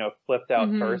that, you know, flipped out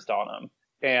first on them.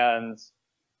 And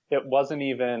it wasn't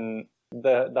even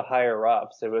the higher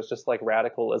ups. It was just like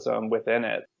radicalism within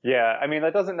it. Yeah. I mean,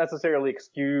 that doesn't necessarily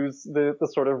excuse the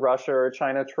sort of Russia or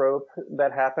China trope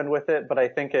that happened with it, but I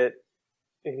think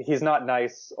he's not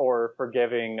nice or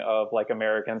forgiving of like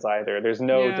Americans either. There's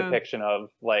no depiction of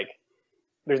like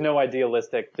there's no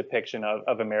idealistic depiction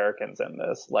of Americans in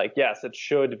this. Like, yes, it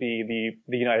should be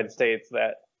the United States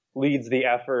that leads the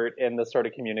effort in this sort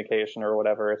of communication or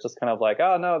whatever. It's just kind of like,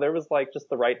 oh no, there was like just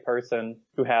the right person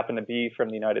who happened to be from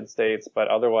the United States, but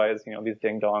otherwise, these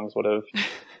ding dongs would have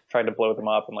tried to blow them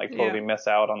up and like totally miss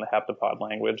out on the heptapod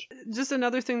language. Just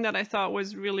another thing that I thought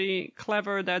was really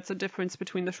clever, that's a difference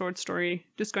between the short story,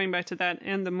 just going back to that,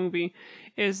 and the movie,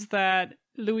 is that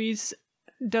Louise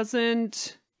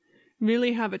doesn't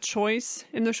really have a choice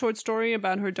in the short story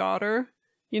about her daughter.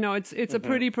 It's a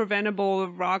pretty preventable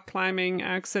rock climbing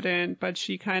accident, but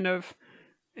she kind of,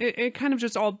 it kind of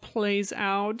just all plays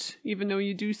out, even though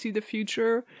you do see the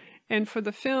future. And for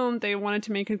the film, they wanted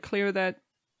to make it clear that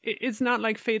it's not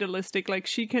like fatalistic, like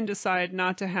she can decide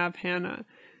not to have Hannah.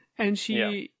 And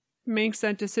she makes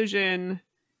that decision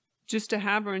just to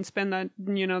have her and spend that,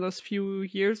 those few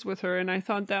years with her. And I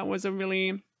thought that was a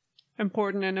really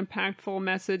important and impactful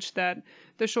message that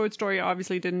the short story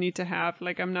obviously didn't need to have.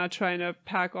 Like, I'm not trying to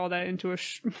pack all that into a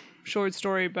short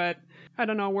story, but I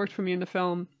don't know, it worked for me in the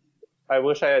film. I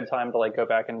wish I had time to like go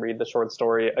back and read the short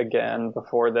story again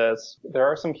before this. There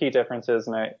are some key differences,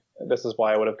 and this is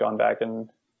why I would have gone back and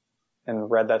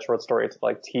read that short story to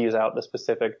like tease out the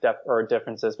specific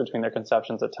differences between their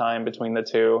conceptions of time between the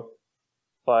two.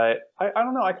 But I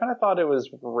don't know, I kind of thought it was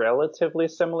relatively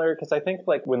similar, because I think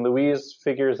like when Louise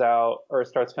figures out or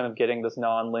starts kind of getting this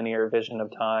non-linear vision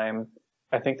of time,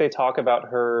 I think they talk about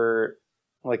her,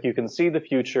 like, you can see the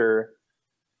future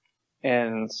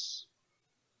and,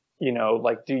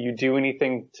 like, do you do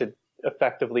anything to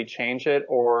effectively change it,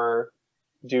 or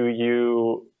do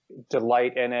you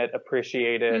delight in it,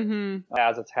 appreciate it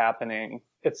as it's happening?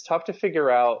 It's tough to figure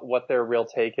out what their real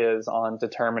take is on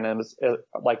determinism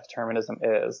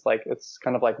is. Like, it's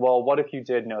kind of like, well, what if you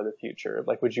did know the future?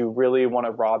 Like, would you really want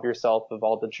to rob yourself of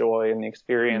all the joy and the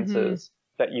experiences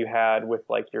that you had with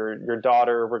like your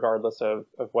daughter, regardless of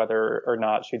whether or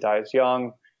not she dies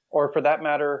young, or for that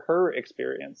matter, her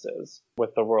experiences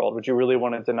with the world? Would you really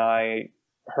want to deny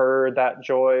her that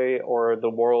joy, or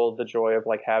the world the joy of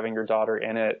like having your daughter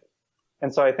in it?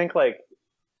 And so I think like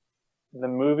the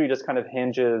movie just kind of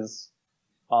hinges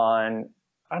on,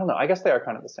 I don't know, I guess they are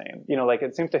kind of the same. Like,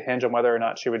 it seems to hinge on whether or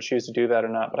not she would choose to do that or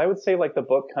not. But I would say like the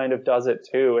book kind of does it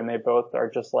too. And they both are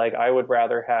just like, I would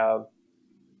rather have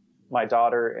my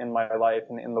daughter in my life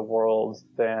and in the world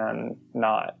than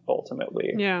not,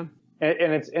 ultimately. Yeah.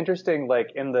 And it's interesting, like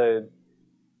in the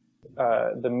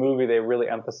movie, they really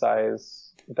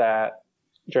emphasize that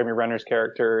Jeremy Renner's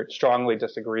character strongly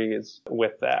disagrees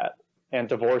with that and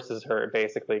divorces her,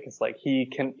 basically, because like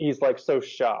he's like so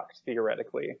shocked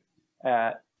theoretically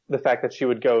at the fact that she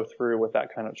would go through with that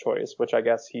kind of choice, which I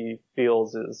guess he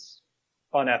feels is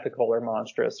unethical or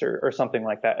monstrous or something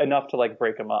like that, enough to like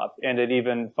break him up. And it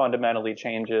even fundamentally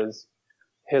changes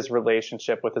his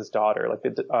relationship with his daughter. Like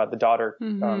the daughter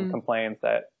complains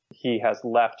that he has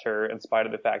left her in spite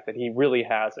of the fact that he really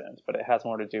hasn't, but it has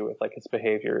more to do with like his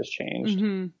behavior has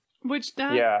changed. Which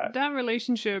that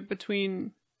relationship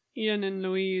between Ian and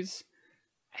Louise,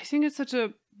 I think it's such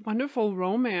a wonderful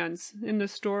romance in the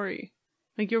story.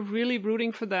 Like, you're really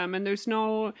rooting for them, and there's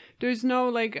no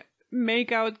like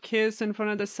make out kiss in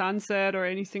front of the sunset or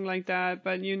anything like that,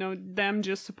 but them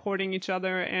just supporting each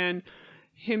other, and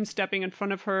him stepping in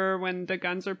front of her when the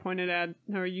guns are pointed at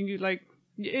her. You like,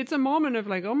 it's a moment of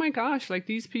like, oh my gosh, like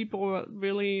these people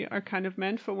really are kind of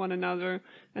meant for one another.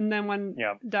 And then when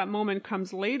that moment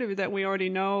comes later, that we already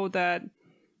know that,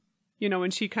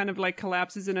 when she kind of like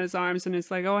collapses in his arms and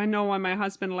is like, oh, I know why my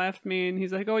husband left me. And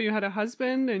he's like, oh, you had a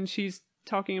husband? And she's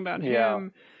talking about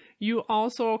him. You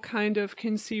also kind of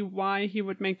can see why he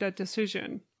would make that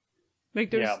decision.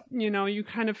 Like, there's, you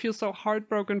kind of feel so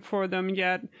heartbroken for them,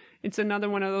 yet it's another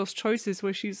one of those choices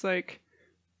where she's like,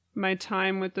 my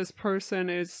time with this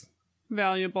person is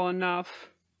valuable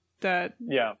enough that,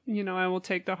 I will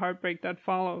take the heartbreak that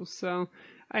follows. So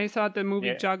I thought the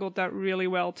movie juggled that really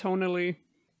well tonally.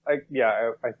 I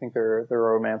think their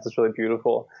romance is really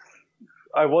beautiful.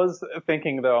 I was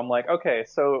thinking though, I'm like, okay,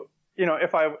 so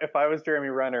if I was Jeremy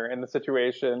Renner in the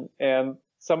situation and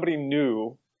somebody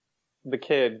knew the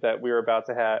kid that we were about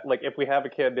to have, like if we have a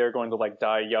kid, they're going to like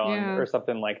die young or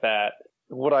something like that,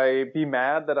 would I be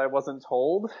mad that I wasn't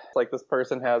told? Like, this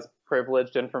person has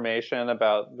privileged information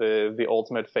about the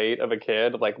ultimate fate of a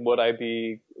kid. Like, would I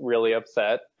be really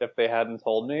upset if they hadn't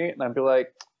told me? And I'd be like,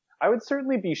 I would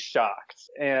certainly be shocked,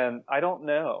 and I don't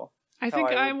know. I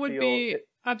think I would be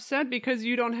upset because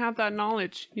you don't have that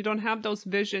knowledge. You don't have those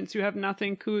visions. You have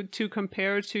nothing to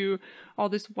compare to all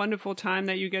this wonderful time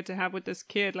that you get to have with this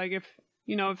kid. Like, if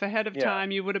ahead of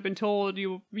time you would have been told,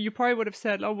 you probably would have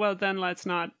said, oh, well, then let's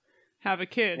not have a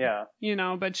kid. Yeah. You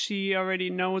know, but she already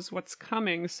knows what's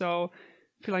coming, so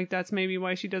I feel like that's maybe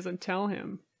why she doesn't tell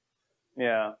him.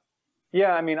 Yeah.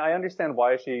 Yeah, I mean, I understand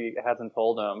why she hasn't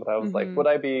told him, but I was like,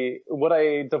 would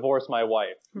I divorce my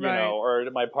wife, you know, or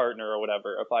my partner or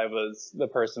whatever if I was the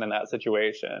person in that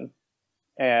situation?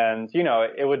 And, you know,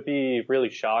 it would be really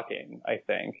shocking, I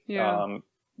think. Yeah.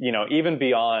 You know, even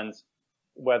beyond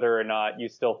whether or not you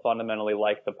still fundamentally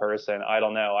like the person, I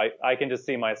don't know. I can just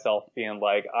see myself being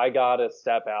like, I gotta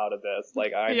step out of this.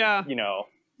 Like, you know,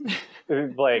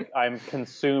 like I'm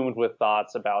consumed with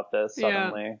thoughts about this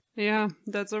suddenly. Yeah,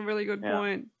 that's a really good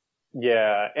point.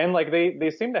 Yeah, and like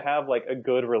they seem to have like a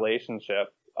good relationship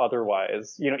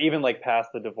otherwise. You know, even like past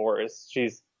the divorce,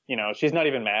 she's not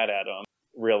even mad at him.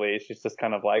 Really, she's just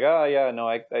kind of like, oh yeah, no,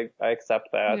 I accept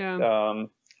that. Yeah.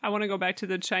 I want to go back to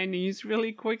the Chinese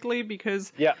really quickly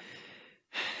because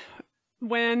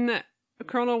when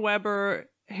Colonel Weber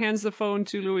hands the phone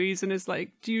to Louise and is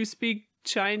like, do you speak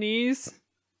Chinese?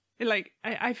 Like,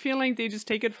 I feel like they just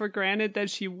take it for granted that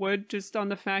she would, just on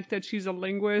the fact that she's a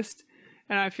linguist.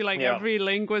 And I feel like every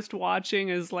linguist watching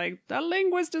is like, the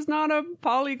linguist is not a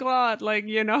polyglot, like,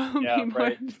 you know.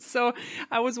 Right. So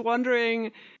I was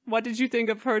wondering, what did you think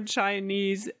of her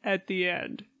Chinese at the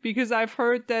end? Because I've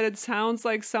heard that it sounds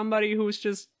like somebody who's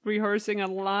just rehearsing a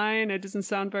line. It doesn't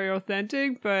sound very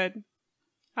authentic, but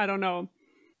I don't know.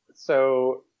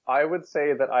 So I would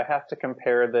say that I have to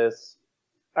compare this.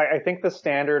 I think the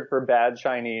standard for bad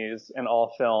Chinese in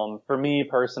all film, for me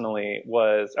personally,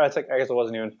 was, I guess it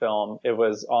wasn't even film, it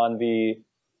was on the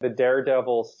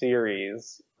Daredevil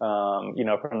series, you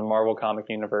know, from the Marvel comic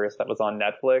universe that was on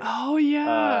Netflix. Oh,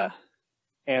 yeah.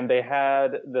 And they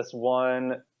had this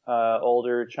one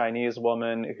older Chinese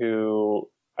woman who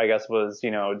I guess was,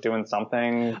 you know, doing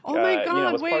something. Oh my God,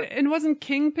 you know, wait, and wasn't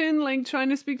Kingpin like trying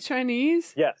to speak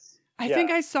Chinese? Yes. I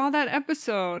think I saw that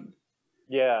episode.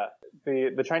 Yeah.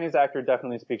 The Chinese actor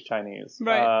definitely speaks Chinese.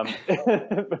 Right.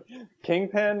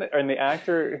 Kingpin and the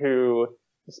actor who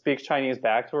speaks Chinese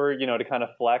back to her, you know, to kind of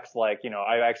flex, like, you know,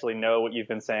 I actually know what you've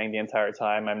been saying the entire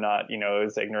time. I'm not, you know,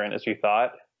 as ignorant as you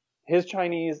thought. His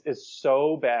Chinese is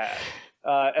so bad.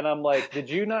 And I'm like, did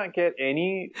you not get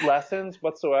any lessons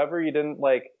whatsoever? You didn't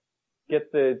like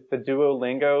get the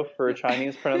Duolingo for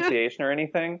Chinese pronunciation or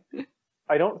anything?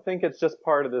 I don't think it's just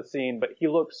part of the scene, but he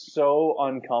looks so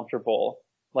uncomfortable,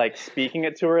 like speaking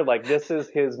it to her, like this is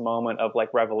his moment of like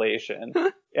revelation.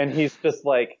 And he's just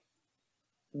like,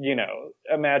 you know,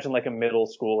 imagine like a middle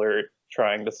schooler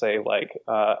trying to say like,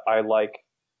 I like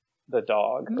the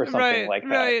dog or something like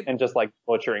that, and just like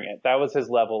butchering it. That was his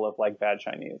level of like bad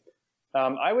Chinese.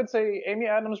 I would say Amy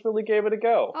Adams really gave it a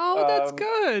go. Oh, that's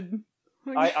good.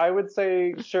 I would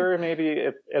say, sure, maybe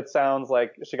it sounds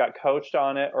like she got coached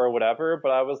on it or whatever,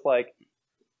 but I was like,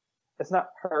 it's not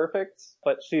perfect,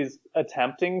 but she's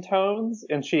attempting tones,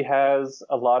 and she has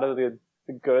a lot of the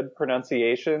good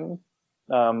pronunciation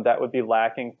that would be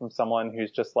lacking from someone who's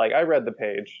just like, I read the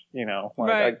page, you know,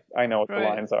 like I know what the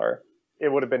lines are.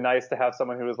 It would have been nice to have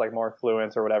someone who was like more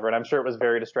fluent or whatever, and I'm sure it was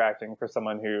very distracting for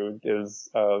someone who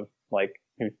is like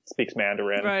who speaks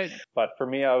Mandarin. Right. But for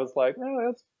me, I was like,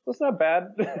 no, that's not bad.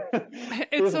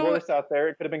 There's worse out there.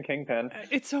 It could have been Kingpin.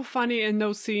 It's so funny in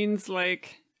those scenes.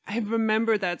 Like, I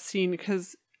remember that scene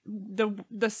because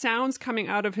the sounds coming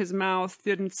out of his mouth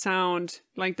didn't sound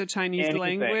like the Chinese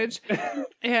language.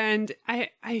 And I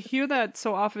hear that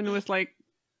so often with like,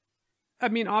 I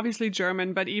mean, obviously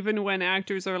German, but even when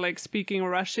actors are like speaking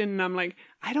Russian, and I'm like,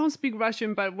 I don't speak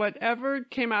Russian, but whatever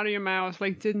came out of your mouth,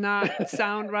 like, did not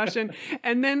sound Russian.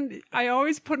 And then I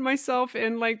always put myself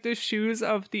in like the shoes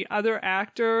of the other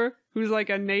actor who's like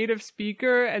a native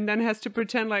speaker and then has to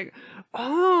pretend like,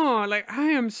 oh, like, I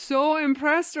am so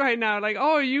impressed right now. Like,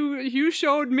 oh, you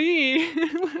showed me.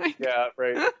 Like, yeah,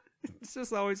 right. It's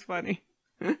just always funny.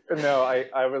 No,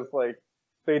 I was like,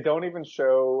 they don't even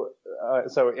show,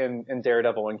 so in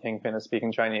Daredevil when Kingpin is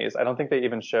speaking Chinese, I don't think they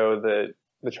even show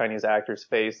the Chinese actor's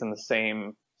face in the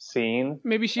same scene.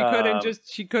 Maybe she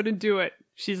couldn't do it.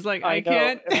 She's like, I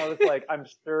can't. And I was like, I'm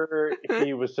sure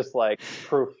he was just like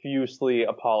profusely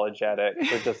apologetic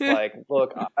for just like,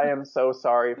 look, I am so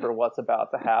sorry for what's about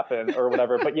to happen or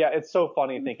whatever. But yeah, it's so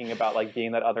funny thinking about like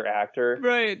being that other actor.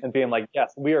 Right. And being like,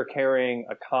 yes, we are carrying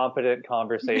a competent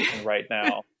conversation right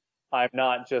now. I'm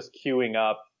not just queuing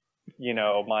up, you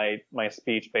know, my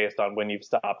speech based on when you've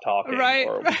stopped talking. Right,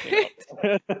 or, right.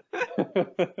 You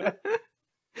know.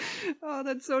 Oh,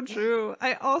 that's so true.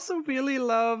 I also really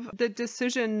love the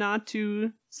decision not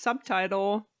to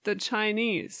subtitle the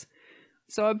Chinese.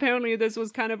 So apparently this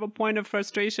was kind of a point of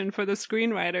frustration for the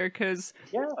screenwriter because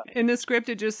in the script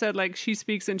it just said like she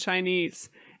speaks in Chinese.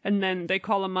 And then they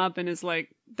call him up and is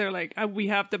like, they're like, we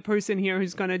have the person here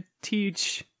who's going to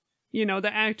teach,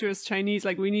 the actress Chinese,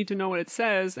 like, we need to know what it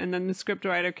says. And then the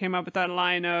scriptwriter came up with that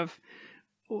line of,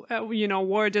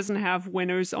 war doesn't have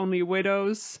winners, only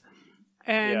widows.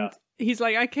 And he's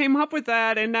like, I came up with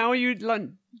that, and now you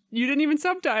didn't even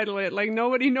subtitle it. Like,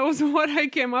 nobody knows what I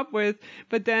came up with.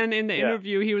 But then in the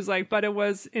interview, he was like, but it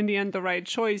was in the end the right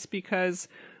choice because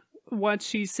what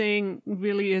she's saying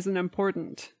really isn't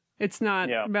important. It's not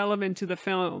relevant to the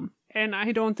film. And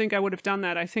I don't think I would have done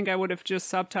that. I think I would have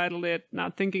just subtitled it,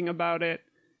 not thinking about it.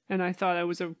 And I thought it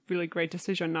was a really great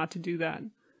decision not to do that.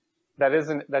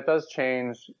 That does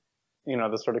change,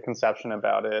 the sort of conception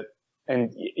about it.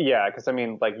 And yeah, because I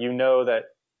mean, like, that,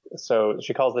 so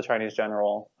she calls the Chinese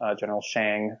general, General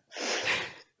Shang.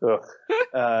 Ugh.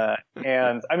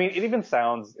 And I mean, it even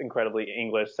sounds incredibly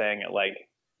English saying it like,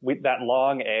 that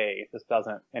long A just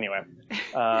doesn't. Anyway,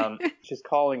 she's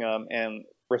calling him and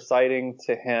reciting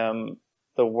to him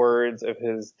the words of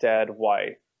his dead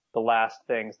wife, the last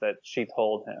things that she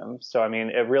told him. So, I mean,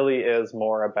 it really is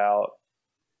more about,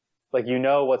 like,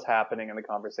 what's happening in the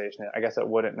conversation. I guess it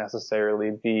wouldn't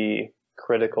necessarily be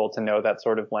critical to know that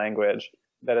sort of language.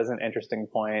 That is an interesting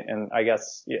point, and I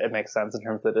guess it makes sense in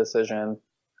terms of the decision.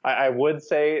 I would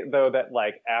say, though, that,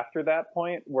 like, after that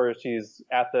point, where she's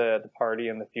at the party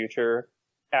in the future,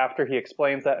 after he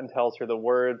explains that and tells her the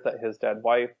words that his dead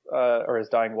wife, or his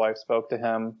dying wife spoke to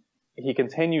him, he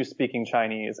continues speaking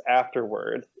Chinese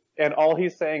afterward. And all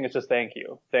he's saying is just, thank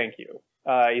you.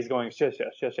 He's going, shit.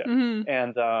 Mm-hmm.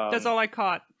 And, that's all I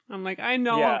caught. I'm like, I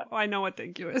know what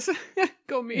thank you is.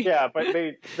 Go me. Yeah, but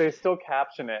they still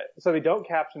caption it. So they don't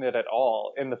caption it at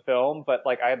all in the film, but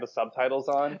like I had the subtitles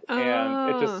on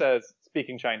and it just says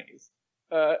speaking Chinese.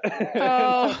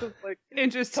 Just like,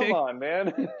 interesting. Come on,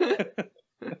 man.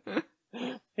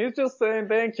 He's just saying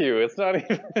thank you. It's not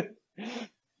even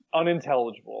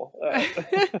unintelligible.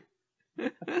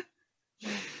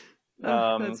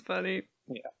 That's funny.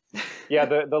 Yeah,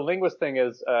 the linguist thing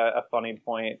is a funny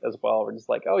point as well. We're just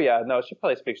like, oh yeah, no, she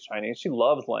probably speaks Chinese. She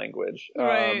loves language.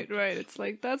 Right. It's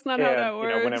like, that's not how that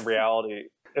works. When in reality,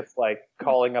 it's like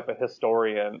calling up a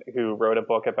historian who wrote a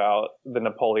book about the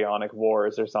Napoleonic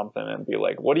Wars or something and be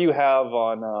like, what do you have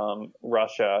on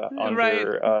Russia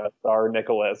under Tsar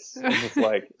Nicholas? And it's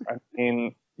like, I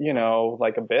mean,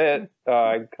 like a bit.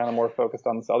 Kind of more focused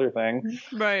on this other thing.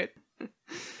 Right.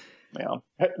 Yeah,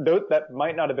 that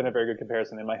might not have been a very good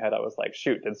comparison. In my head, I was like,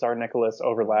 shoot, did Tsar Nicholas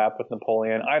overlap with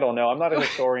Napoleon? I don't know. I'm not a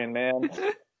historian, man.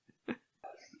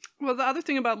 Well, the other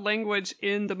thing about language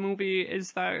in the movie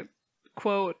is that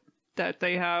quote that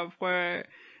they have where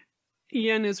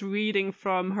Ian is reading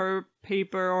from her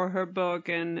paper or her book,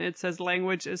 and it says,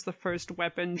 language is the first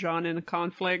weapon drawn in a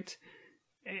conflict.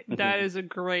 That is a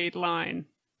great line.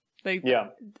 Like,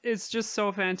 it's just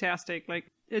so fantastic. Like,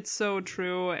 it's so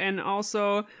true. And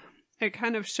also, it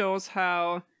kind of shows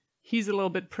how he's a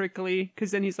little bit prickly, because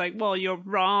then he's like, well, you're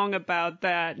wrong about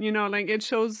that. Like, it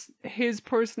shows his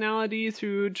personality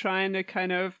through trying to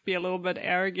kind of be a little bit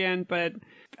arrogant, but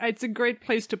it's a great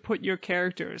place to put your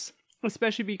characters,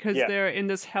 especially because they're in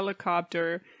this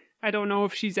helicopter. I don't know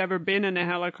if she's ever been in a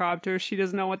helicopter. She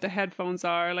doesn't know what the headphones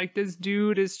are. Like, this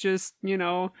dude is just,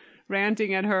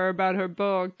 ranting at her about her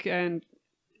book, and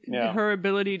her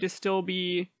ability to still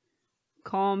be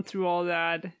calm through all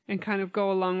that and kind of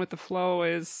go along with the flow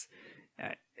is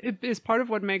part of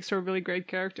what makes her a really great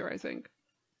character, I think.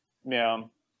 Yeah,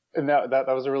 and that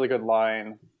was a really good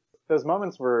line. Those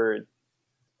moments or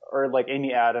like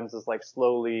Amy Adams is like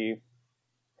slowly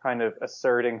kind of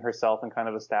asserting herself and kind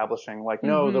of establishing like,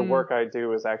 no, the work I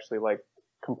do is actually like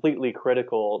completely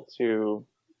critical to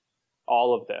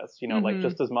all of this, like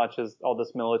just as much as all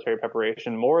this military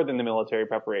preparation, more than the military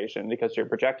preparation, because you're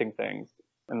projecting things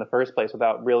in the first place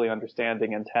without really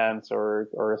understanding intent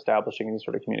or establishing any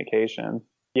sort of communication.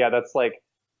 Yeah, that's like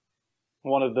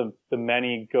one of the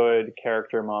many good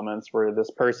character moments where this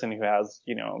person who has,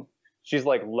 she's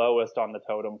like lowest on the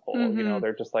totem pole,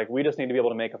 they're just like, we just need to be able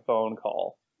to make a phone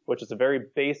call, which is a very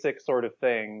basic sort of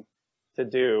thing to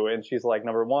do. And she's like,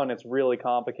 number one, it's really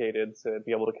complicated to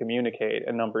be able to communicate.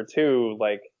 And number two,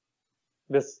 like,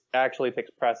 this actually takes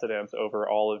precedence over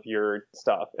all of your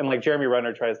stuff. And like Jeremy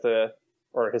Renner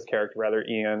or his character rather,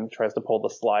 Ian, tries to pull the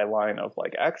sly line of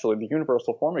like, actually the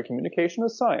universal form of communication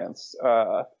is science.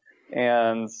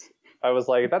 And I was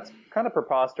like, that's kind of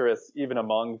preposterous even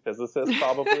among physicists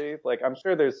probably. Like, I'm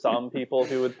sure there's some people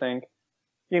who would think,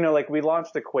 like we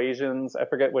launched equations. I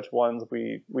forget which ones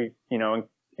we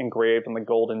engraved on the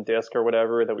golden disc or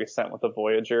whatever that we sent with the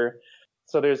Voyager.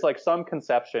 So there's like some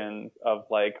conception of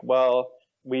like, well,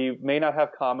 we may not have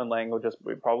common languages,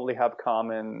 but we probably have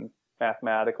common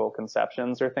mathematical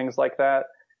conceptions or things like that.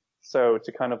 So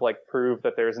to kind of like prove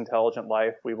that there's intelligent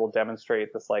life, we will demonstrate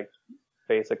this like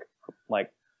basic like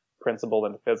principle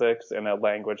in physics in a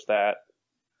language that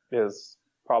is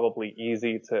probably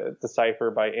easy to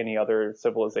decipher by any other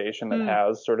civilization that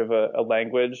has sort of a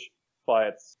language.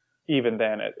 But even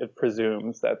then, it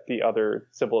presumes that the other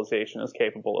civilization is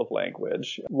capable of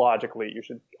language. Logically, you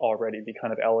should already be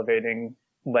kind of elevating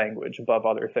language above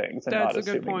other things and not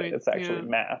assuming that it's actually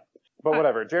math. But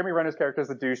whatever. Jeremy Renner's character is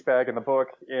a douchebag in the book,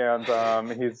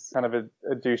 and he's kind of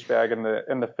a douchebag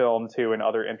in the film too in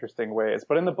other interesting ways.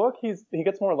 But in the book, he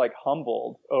gets more like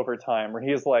humbled over time, where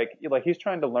he's like he's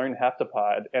trying to learn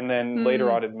heptapod, and then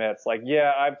later on admits like,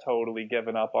 yeah, I've totally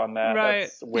given up on that. Right.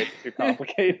 That's way too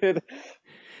complicated.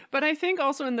 But I think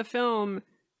also in the film,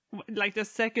 like the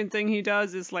second thing he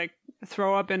does is like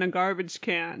throw up in a garbage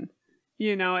can,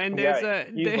 you know, and there's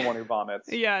he's the one who vomits.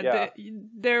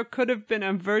 There could have been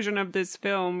a version of this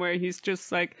film where he's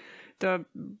just like the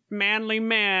manly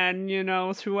man, you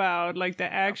know, throughout, like the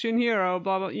action hero,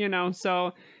 blah, blah, you know,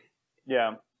 so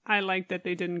yeah, I like that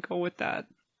they didn't go with that.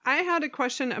 I had a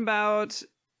question about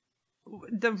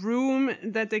the room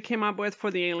that they came up with for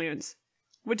the aliens,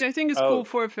 which I think is cool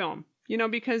for a film. You know,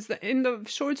 because in the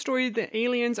short story, the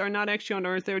aliens are not actually on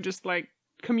Earth. They're just like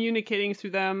communicating through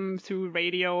them through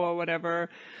radio or whatever.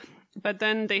 But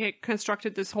then they had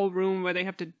constructed this whole room where they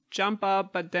have to jump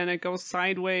up, but then it goes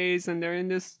sideways and they're in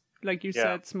this, like you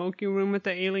said, smoking room with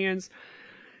the aliens.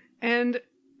 And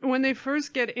when they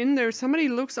first get in there, somebody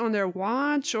looks on their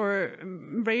watch or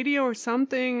radio or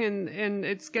something, and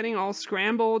it's getting all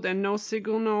scrambled and no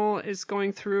signal is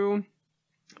going through.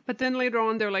 But then later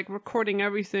on, they're like recording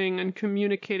everything and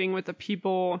communicating with the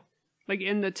people like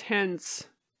in the tents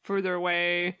further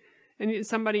away. And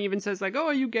somebody even says like, oh,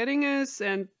 are you getting us?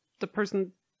 And the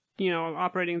person, you know,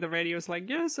 operating the radio is like,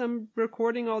 yes, I'm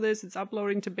recording all this. It's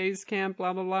uploading to Basecamp,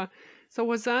 blah, blah, blah. So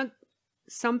was that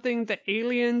something the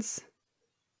aliens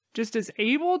just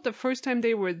disabled the first time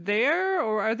they were there?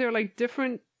 Or are there like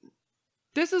different...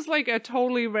 This is like a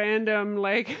totally random,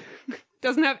 like...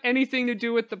 doesn't have anything to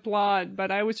do with the plot, but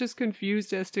I was just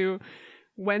confused as to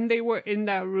when they were in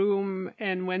that room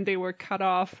and when they were cut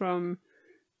off from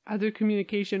other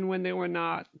communication when they were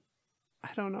not. I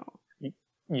don't know.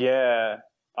 Yeah,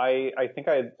 I think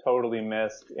I totally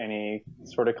missed any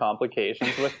sort of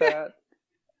complications with that.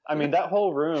 I mean, that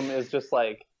whole room is just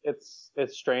like, it's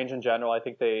strange in general. I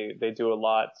think they do a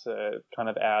lot to kind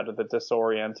of add the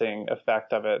disorienting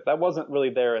effect of it. That wasn't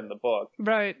really there in the book.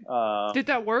 Right. Did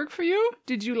that work for you?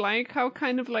 Did you like how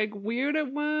kind of like weird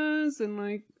it was and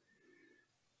like...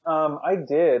 I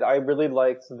did. I really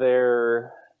liked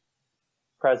their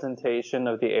presentation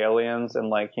of the aliens and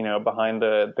like, you know, behind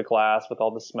the glass with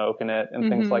all the smoke in it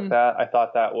and things like that. I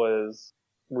thought that was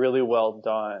really well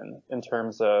done in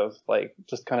terms of like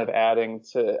just kind of adding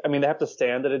to, I mean, they have to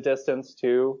stand at a distance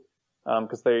too,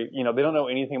 because they, you know, they don't know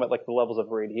anything about like the levels of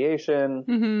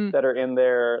radiation that are in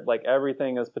there. Like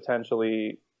everything is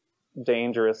potentially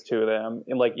dangerous to them,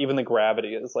 and like even the gravity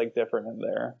is like different in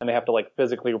there, and they have to like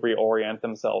physically reorient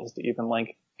themselves to even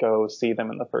like go see them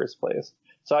in the first place.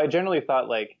 So I generally thought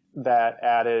like that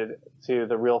added to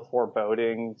the real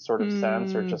foreboding sort of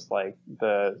sense, or just like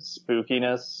the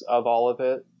spookiness of all of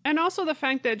it. And also the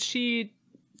fact that she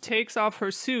takes off her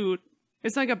suit,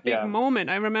 it's like a big moment.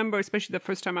 I remember, especially the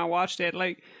first time I watched it,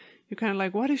 like you're kind of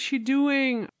like, what is she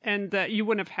doing? And that you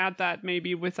wouldn't have had that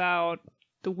maybe without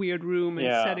the weird room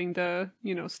and setting the,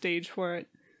 you know, stage for it.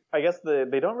 I guess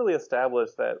they don't really establish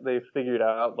that they've figured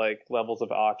out like levels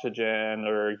of oxygen,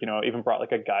 or, you know, even brought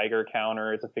like a Geiger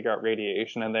counter to figure out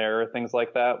radiation in there or things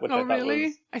like that. Which I thought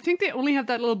was... I think they only have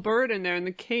that little bird in there in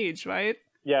the cage, right?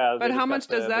 Yeah. But how much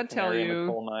does that tell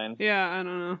you? Yeah, I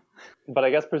don't know. But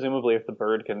I guess presumably if the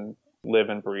bird can live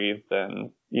and breathe,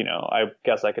 then, you know, I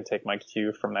guess I could take my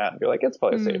cue from that and be like, it's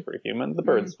probably safe for a human. The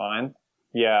bird's fine.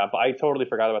 Yeah, but I totally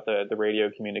forgot about the radio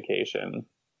communication.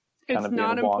 It's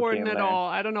not important at all.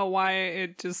 I don't know why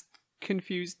it just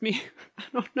confused me. I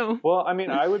don't know. Well, I mean,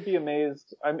 I would be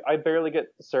amazed. I barely get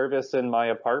service in my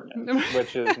apartment,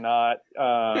 which is not,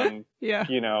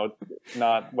 you know,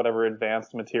 not whatever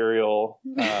advanced material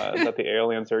that the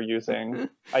aliens are using.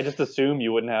 I just assume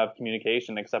you wouldn't have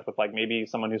communication except with like maybe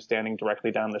someone who's standing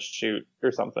directly down the chute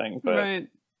or something. But right.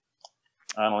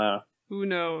 I don't know. Who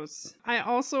knows?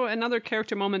 Another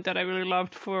character moment that I really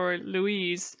loved for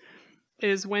Louise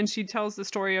is when she tells the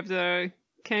story of the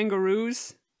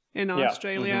kangaroos in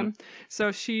Australia.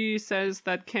 So she says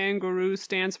that kangaroo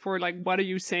stands for like, what are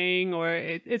you saying? Or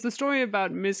it's a story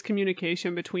about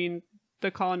miscommunication between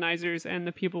the colonizers and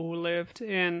the people who lived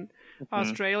in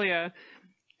Australia.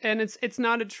 and it's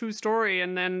not a true story,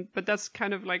 but that's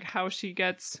kind of like how she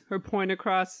gets her point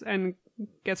across and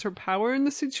gets her power in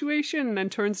the situation, and then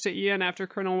turns to Ian after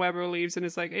Colonel Weber leaves and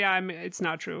is like, yeah, it's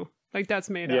not true. Like, that's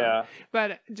made up.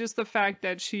 But just the fact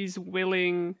that she's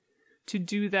willing to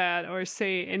do that or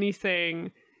say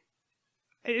anything,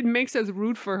 it makes us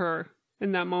root for her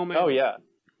in that moment. Oh, yeah.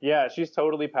 Yeah, she's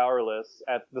totally powerless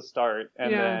at the start.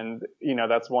 And then,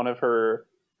 that's one of her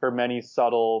many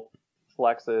subtle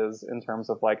flexes in terms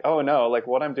of like, oh no, like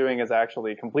what I'm doing is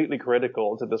actually completely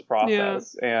critical to this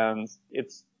process. And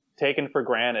it's taken for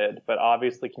granted, but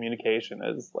obviously communication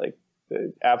is like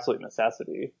the absolute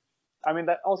necessity. I mean,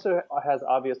 that also has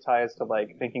obvious ties to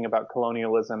like thinking about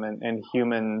colonialism and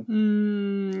human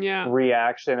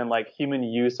reaction and like human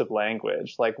use of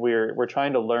language. Like we're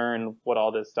trying to learn what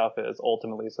all this stuff is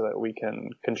ultimately so that we can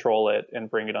control it and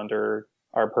bring it under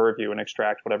our purview and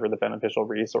extract whatever the beneficial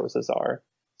resources are.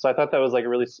 So I thought that was like a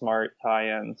really smart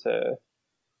tie-in to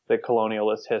the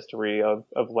colonialist history of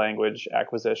language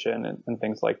acquisition and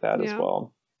things like that as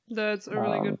well. That's a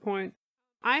really good point.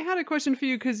 I had a question for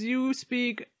you because you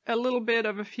speak a little bit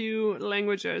of a few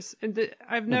languages, and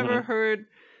I've never heard,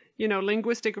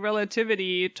 linguistic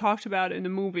relativity talked about in a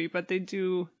movie, but they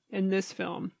do in this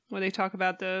film, where they talk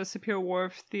about the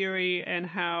Sapir-Whorf theory and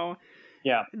how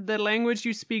the language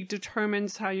you speak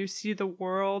determines how you see the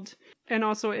world. And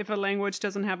also, if a language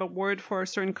doesn't have a word for a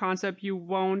certain concept, you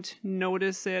won't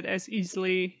notice it as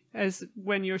easily as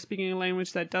when you're speaking a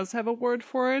language that does have a word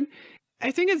for it.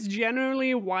 I think it's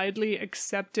generally widely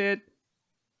accepted.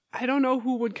 I don't know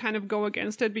who would kind of go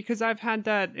against it, because I've had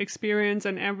that experience,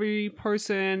 and every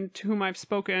person to whom I've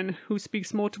spoken who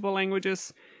speaks multiple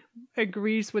languages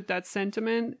agrees with that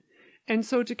sentiment. And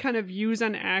so to kind of use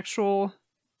an actual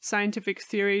scientific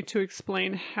theory to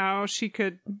explain how she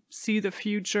could see the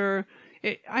future,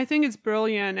 I think it's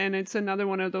brilliant, and it's another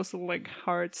one of those like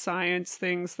hard science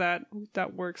things that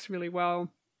works really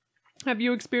well. Have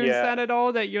you experienced that at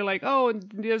all? That you're like, oh,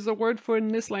 there's a word for it in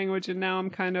this language, and now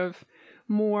I'm kind of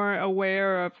more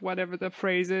aware of whatever the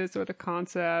phrase is or the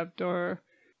concept, or...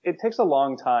 It takes a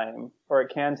long time, or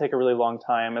it can take a really long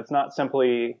time. It's not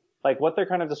simply, like, what they're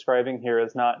kind of describing here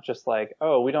is not just like,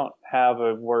 oh, we don't have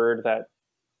a word that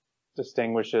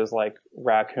distinguishes, like,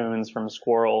 raccoons from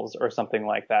squirrels or something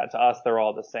like that. To us, they're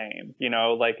all the same.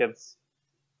 Like,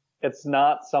 it's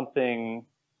not something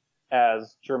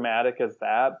as dramatic as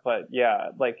that, but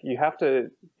like you have to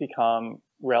become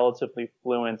relatively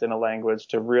fluent in a language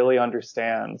to really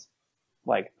understand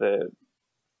like the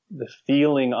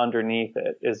feeling underneath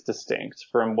it is distinct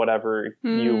from whatever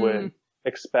you would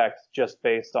expect just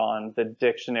based on the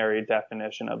dictionary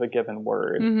definition of a given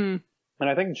word. And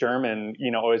I think German,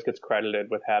 always gets credited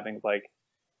with having like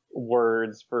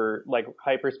words for like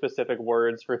hyper specific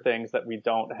words for things that we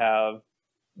don't have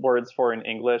words for in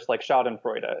English. Like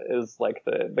Schadenfreude is like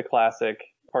the classic,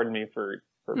 pardon me for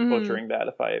butchering that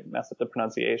if I mess up the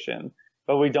pronunciation,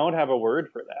 but we don't have a word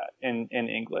for that in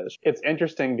English. It's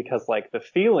interesting because like the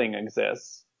feeling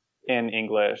exists in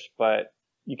English, but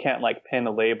you can't like pin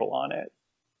a label on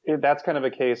it. That's kind of a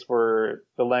case where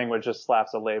the language just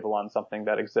slaps a label on something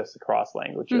that exists across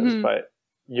languages, but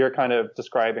you're kind of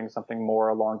describing something more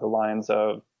along the lines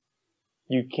of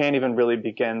you can't even really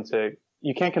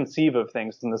you can't conceive of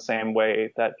things in the same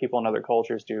way that people in other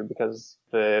cultures do, because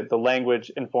the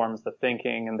language informs the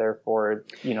thinking, and therefore,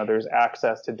 there's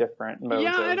access to different modes.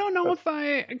 Yeah, I don't know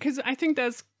because I think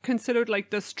that's considered like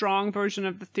the strong version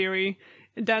of the theory.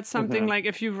 That's something like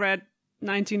if you've read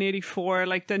 1984,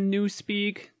 like the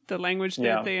Newspeak, the language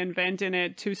that they invent in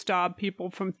it to stop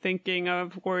people from thinking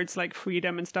of words like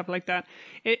freedom and stuff like that.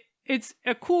 It's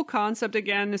a cool concept,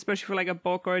 again, especially for like a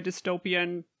book or a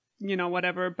dystopian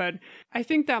whatever, but I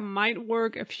think that might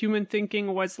work if human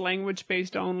thinking was language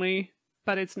based only,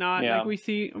 but it's not. Like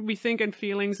we think in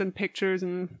feelings and pictures,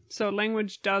 and so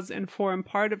language does inform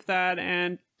part of that,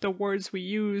 and the words we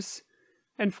use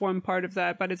inform part of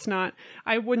that, but it's not,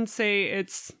 I wouldn't say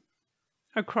it's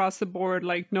across the board,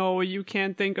 like, no, you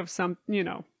can't think of some,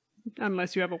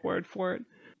 unless you have a word for it.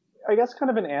 I guess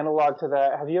kind of an analog to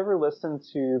that, have you ever listened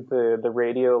to the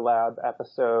Radiolab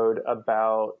episode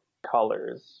about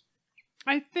colors?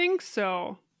 I think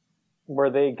so. Where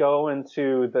they go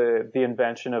into the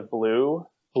invention of blue.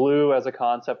 Blue as a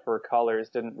concept for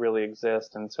colors didn't really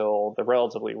exist until the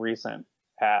relatively recent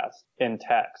past in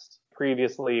text.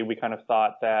 Previously, we kind of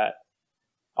thought that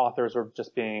authors were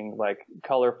just being like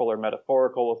colorful or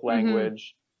metaphorical with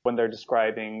language when they're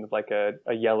describing like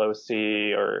a yellow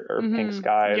sea or pink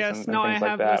skies and things I have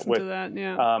like that. Listened to that,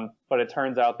 yeah. But it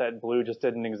turns out that blue just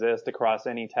didn't exist across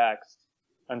any text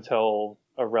until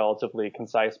a relatively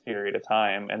concise period of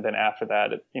time. And then after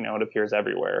that, it appears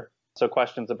everywhere. So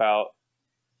questions about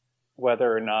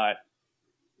whether or not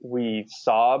we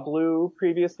saw blue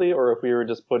previously, or if we were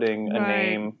just putting a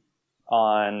name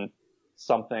on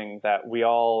something that we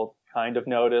all kind of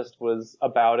noticed was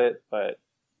about it, but,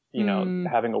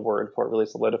 having a word for it really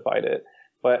solidified it.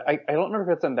 But I don't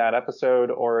remember if it's in that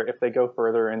episode or if they go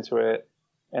further into it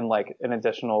in like an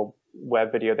additional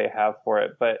web video they have for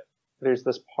it. But there's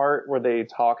this part where they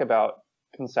talk about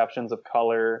conceptions of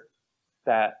color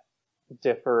that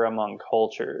differ among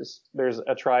cultures. There's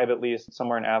a tribe, at least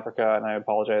somewhere in Africa, and I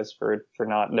apologize for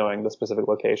not knowing the specific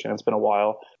location, it's been a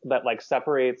while, that like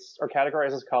separates or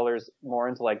categorizes colors more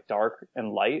into like dark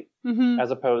and light, as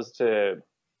opposed to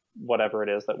whatever it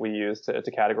is that we use to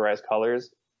categorize colors,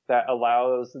 that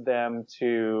allows them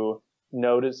to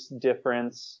notice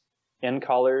difference in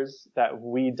colors that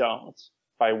we don't.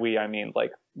 By we, I mean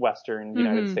like Western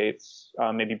United States,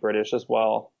 maybe British as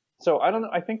well. So I don't know.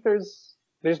 I think there's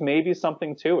maybe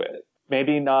something to it.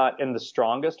 Maybe not in the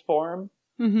strongest form,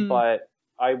 but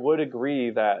I would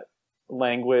agree that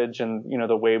language and,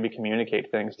 the way we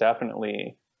communicate things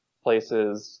definitely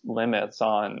places limits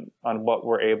on what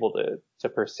we're able to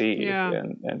perceive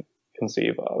and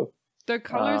conceive of. The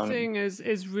color thing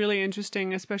is really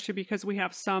interesting, especially because we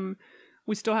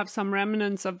still have some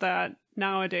remnants of that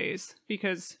nowadays,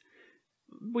 because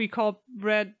we call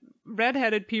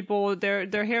redheaded people,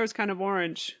 their hair is kind of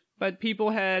orange. But people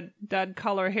had that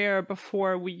color hair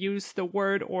before we used the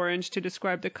word orange to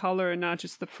describe the color and not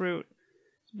just the fruit.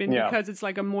 Because it's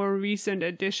like a more recent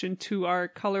addition to our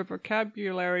color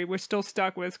vocabulary, we're still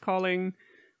stuck with calling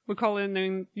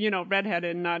them,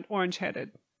 redheaded, not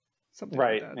orange-headed. Something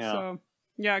like that. Yeah. So,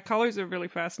 yeah, colors are really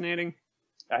fascinating.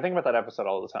 I think about that episode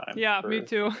all the time. Yeah, me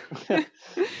too.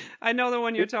 I know the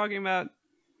one you're talking about.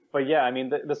 But yeah, I mean,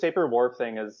 the Sapir-Whorf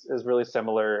thing is really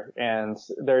similar. And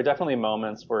there are definitely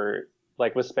moments where,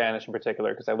 like with Spanish in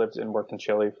particular, because I lived and worked in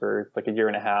Chile for like a year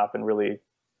and a half and really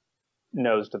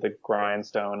nose to the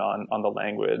grindstone on the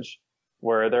language,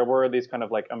 where there were these kind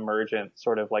of like emergent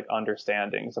sort of like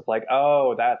understandings of like,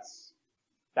 oh, that's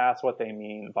what they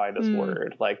mean by this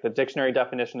word. Like the dictionary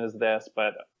definition is this,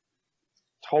 but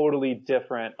totally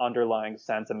different underlying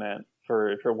sentiment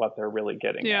for what they're really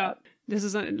getting at. This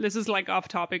is like off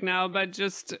topic now, but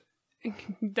just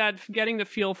that getting the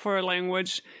feel for a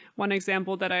language. One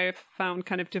example that I found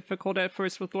kind of difficult at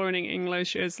first with learning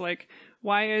English is like,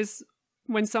 why is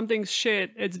when something's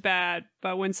shit, it's bad,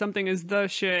 but when something is the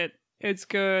shit, it's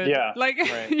good. Yeah. Like,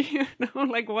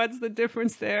 like what's the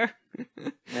difference there?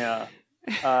 Yeah.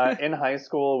 In high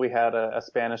school, we had a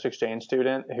Spanish exchange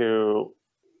student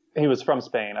he was from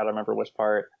Spain. I don't remember which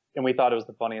part. And we thought it was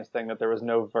the funniest thing that there was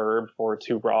no verb for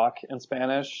to rock in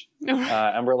Spanish.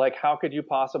 And we're like, how could you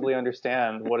possibly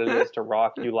understand what it is to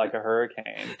rock you like a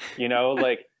hurricane?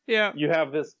 Like, you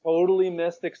have this totally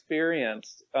missed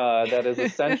experience that is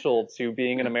essential to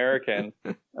being an American.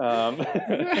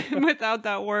 Without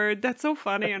that word. That's so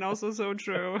funny and also so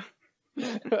true.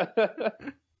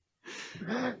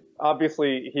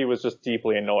 Obviously, he was just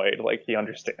deeply annoyed. Like, he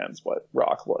understands what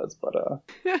rock was, but...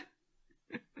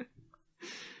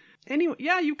 Anyway,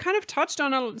 yeah, you kind of touched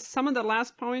on some of the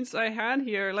last points I had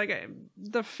here. Like,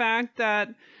 the fact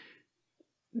that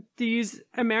these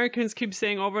Americans keep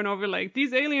saying over and over, like,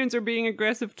 these aliens are being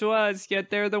aggressive to us, yet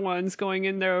they're the ones going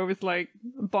in there with, like,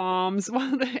 bombs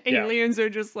while the aliens are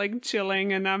just, like,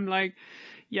 chilling. And I'm like,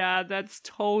 yeah, that's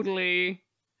totally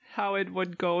how it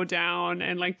would go down.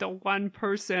 And, like, the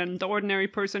ordinary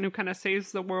person who kind of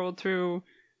saves the world through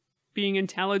being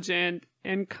intelligent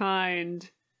and kind,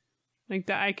 like,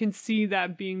 that, I can see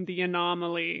that being the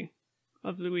anomaly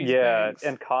of Louise Banks.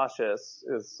 And cautious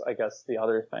is, I guess, the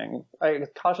other thing.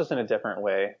 Cautious in a different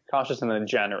way. Cautious in a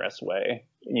generous way.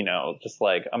 Just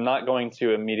like, I'm not going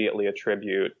to immediately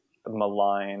attribute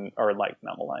malign, or like,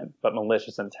 not malign, but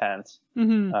malicious intent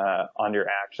on your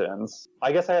actions.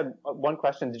 I guess I had one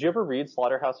question. Did you ever read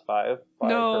Slaughterhouse-Five by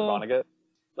Kurt Vonnegut?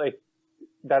 Like,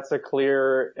 that's a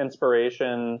clear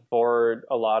inspiration for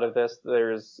a lot of this.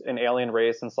 There's an alien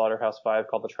race in Slaughterhouse-Five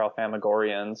called the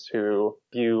Tralfamadorians who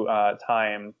view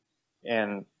time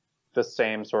in the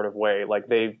same sort of way. Like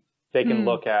they can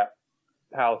look at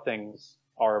how things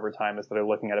are over time as they're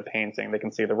looking at a painting. They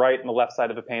can see the right and the left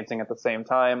side of a painting at the same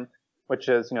time, which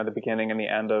is, the beginning and the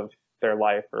end of their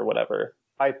life or whatever.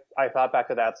 I thought back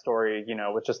to that story,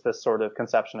 with just this sort of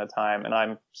conception of time, and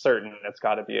I'm certain it's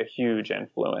got to be a huge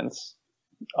influence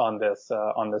on this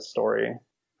story.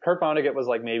 Kurt Vonnegut was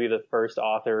like maybe the first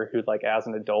author who, like, as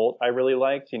an adult I really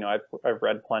liked. I've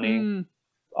read plenty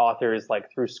authors like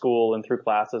through school and through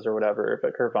classes or whatever,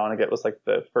 but Kurt Vonnegut was like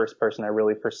the first person I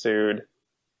really pursued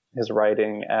his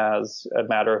writing as a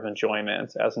matter of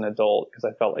enjoyment as an adult, because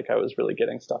I felt like I was really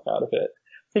getting stuff out of it.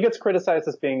 He gets criticized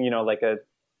as being, like a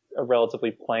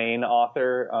relatively plain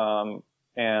author.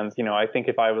 And, I think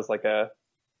if I was like a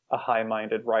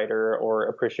high-minded writer or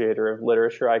appreciator of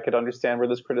literature, I could understand where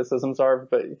those criticisms are,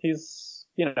 but he's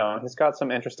got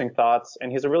some interesting thoughts,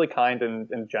 and he's a really kind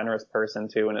and generous person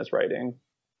too in his writing.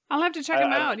 I'll have to check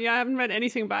him out. Yeah, I haven't read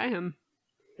anything by him.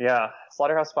 Yeah,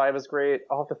 Slaughterhouse-Five is great.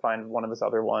 I'll have to find one of his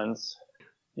other ones.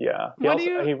 Yeah.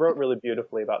 He wrote really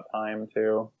beautifully about time,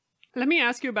 too. Let me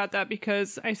ask you about that,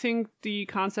 because I think the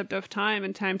concept of time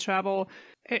and time travel,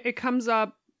 it comes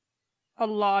up a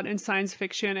lot in science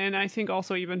fiction, and I think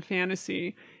also even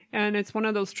fantasy. And it's one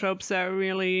of those tropes that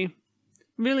really,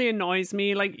 really annoys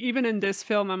me. Like, even in this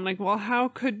film, I'm like, well, how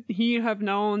could he have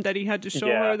known that he had to show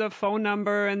her the phone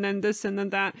number and then this and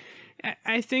then that?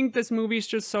 I think this movie's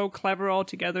just so clever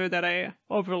altogether that I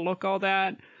overlook all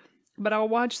that. But I'll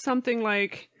watch something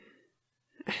like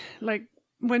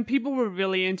when people were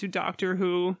really into Doctor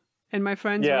Who, and my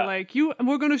friends were like,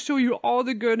 we're going to show you all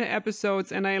the good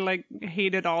episodes. And I like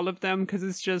hated all of them, because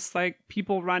it's just like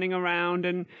people running around.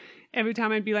 And every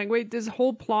time I'd be like, wait, this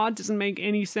whole plot doesn't make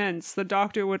any sense. The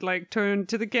Doctor would like turn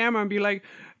to the camera and be like,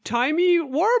 timey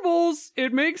warbles,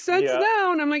 it makes sense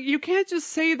now. And I'm like, you can't just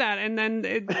say that and then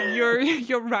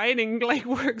your writing like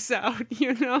works out,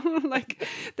 like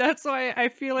that's why I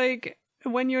feel like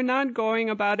when you're not going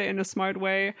about it in a smart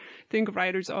way, I think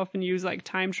writers often use like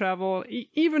time travel.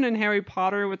 Even in Harry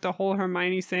Potter with the whole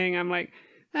Hermione thing, I'm like,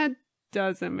 that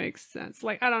doesn't make sense.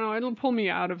 Like, I don't know, it'll pull me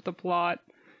out of the plot.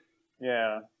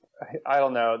 Yeah, I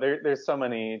don't know. There's so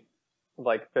many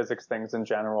like physics things in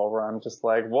general where I'm just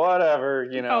like, whatever,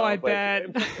 Oh, I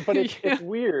bet. But it's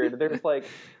weird. There's like,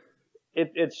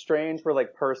 it's strange where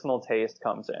like personal taste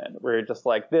comes in, where you're just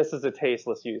like, this is a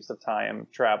tasteless use of time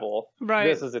travel. Right.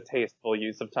 This is a tasteful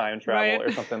use of time travel,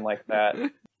 or something like that.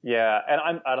 Yeah. And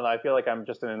I don't know. I feel like I'm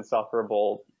just an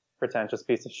insufferable, pretentious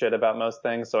piece of shit about most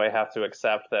things. So I have to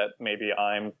accept that maybe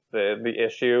I'm the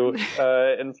issue,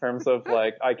 in terms of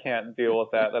like, I can't deal with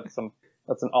that. That's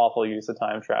an awful use of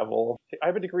time travel. I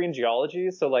have a degree in geology,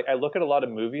 so like I look at a lot of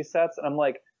movie sets and I'm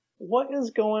like, what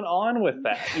is going on with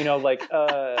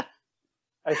that?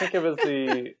 I think it was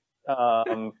the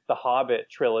Hobbit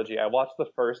trilogy. I watched the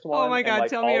first one. Oh my god,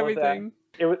 tell me everything.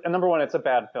 And number one, it's a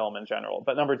bad film in general.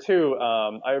 But number two,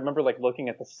 I remember like looking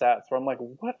at the sets where I'm like,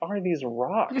 what are these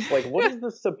rocks? Like, what is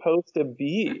this supposed to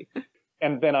be?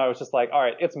 And then I was just like, all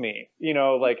right, it's me.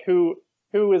 Like who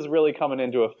is really coming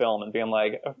into a film and being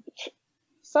like,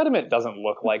 sediment doesn't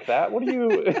look like that. What do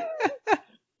you...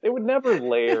 They would never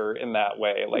layer in that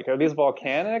way. Like, are these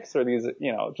volcanics? Or these,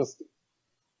 just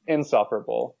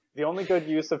insufferable. The only good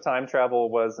use of time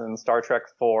travel was in Star Trek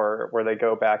IV, where they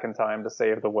go back in time to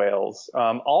save the whales.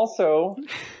 Also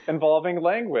involving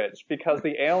language, because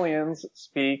the aliens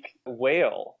speak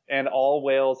whale, and all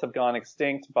whales have gone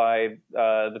extinct by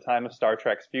the time of Star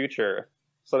Trek's future.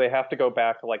 So they have to go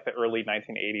back to like the early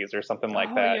 1980s or something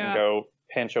like that and go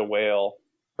pinch a whale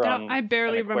from I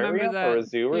barely an aquarium remember that. or a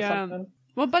zoo or something.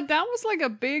 Well, but that was like a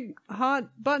big hot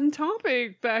button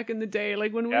topic back in the day,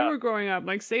 like when we were growing up.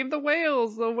 Like, save the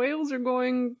whales are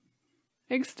going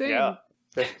extinct. Yeah,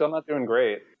 they're still not doing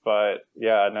great, but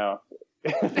yeah, no.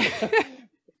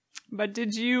 But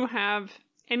did you have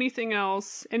anything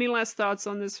else, any last thoughts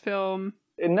on this film?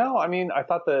 No, I mean, I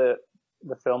thought the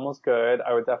film was good.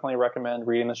 I would definitely recommend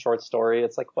reading the short story.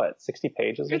 It's like, 60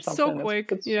 pages or something? It's so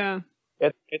quick, yeah.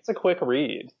 It's a quick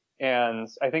read. And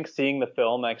I think seeing the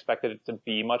film, I expected it to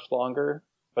be much longer,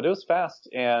 but it was fast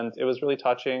and it was really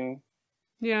touching.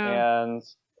 Yeah. And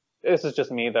this is just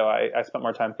me, though. I spent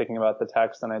more time thinking about the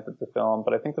text than I did the film,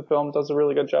 but I think the film does a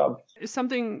really good job.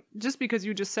 Something, just because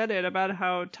you just said it, about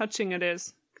how touching it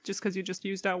is, just because you just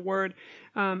used that word,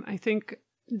 I think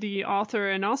the author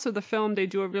and also the film, they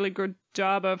do a really good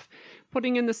job of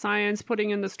putting in the science, putting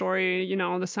in the story,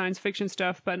 the science fiction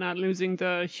stuff, but not losing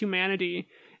the humanity.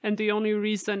 And the only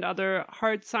recent other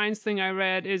hard science thing I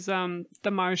read is The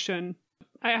Martian.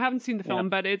 I haven't seen the film,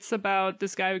 but it's about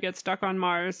this guy who gets stuck on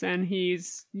Mars and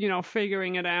he's,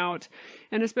 figuring it out.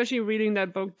 And especially reading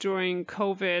that book during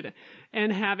COVID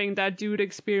and having that dude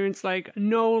experience like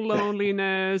no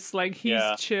loneliness, like he's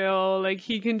chill, like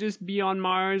he can just be on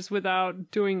Mars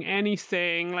without doing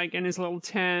anything, like in his little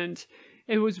tent.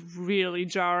 It was really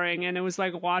jarring, and it was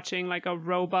like watching like a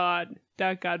robot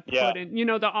that got put in.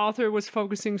 The author was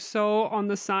focusing so on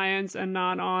the science and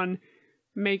not on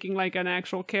making like an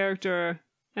actual character,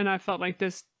 and I felt like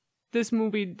this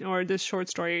movie or this short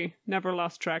story never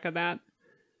lost track of that.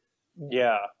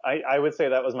 Yeah, I would say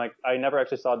that was I never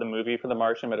actually saw the movie for The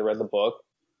Martian, but I read the book.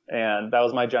 And that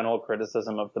was my general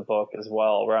criticism of the book as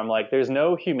well, where I'm like, there's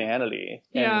no humanity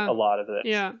in a lot of this.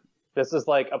 Yeah. This is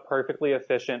like a perfectly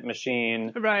efficient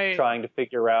machine trying to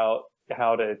figure out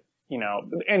how to,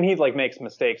 and he like makes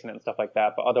mistakes in it and stuff like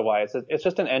that. But otherwise, it's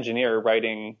just an engineer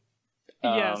writing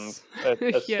a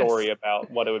story about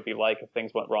what it would be like if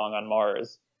things went wrong on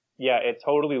Mars. Yeah, it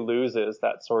totally loses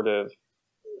that sort of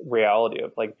reality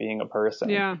of like being a person.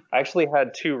 Yeah. I actually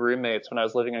had 2 roommates when I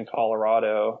was living in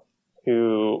Colorado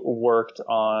who worked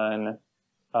on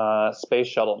space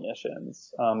shuttle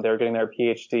missions. They were getting their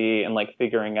PhD and like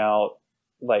figuring out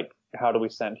like how do we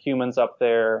send humans up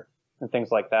there and things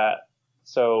like that.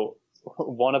 So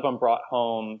one of them brought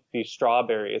home these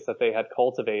strawberries that they had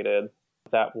cultivated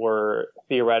that were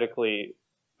theoretically,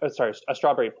 a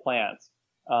strawberry plant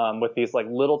with these like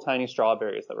little tiny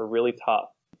strawberries that were really tough.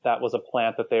 That was a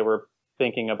plant that they were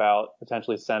thinking about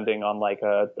potentially sending on like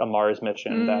a Mars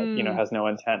mission that, has no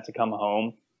intent to come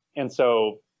home. And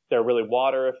so they're really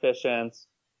water efficient,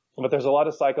 but there's a lot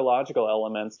of psychological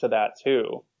elements to that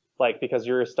too. Like, because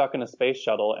you're stuck in a space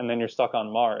shuttle and then you're stuck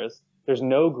on Mars, there's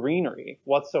no greenery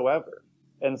whatsoever.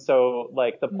 And so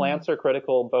like the plants are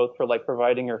critical both for like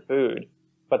providing your food,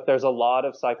 but there's a lot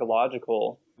of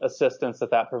psychological assistance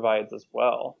that provides as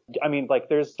well. I mean, like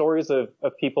there's stories of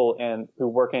people who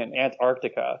work in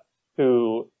Antarctica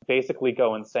who basically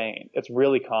go insane. It's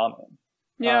really common.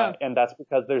 Yeah. And that's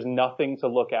because there's nothing to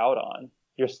look out on.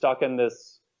 You're stuck in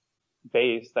this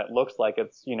base that looks like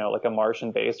it's, like a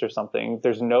Martian base or something.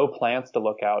 There's no plants to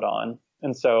look out on.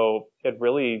 And so it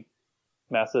really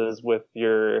messes with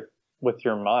your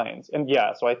mind. And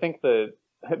yeah, so I think the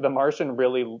Martian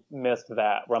really missed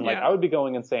that, where I'm like, I would be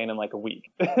going insane in like a week,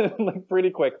 like pretty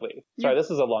quickly. Sorry, this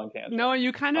is a long tangent. No,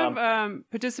 you kind of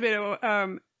participated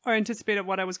or anticipated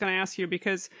what I was going to ask you,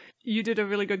 because you did a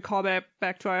really good callback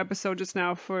back to our episode just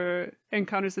now for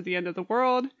Encounters at the End of the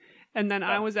World. And then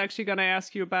I was actually going to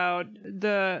ask you about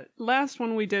the last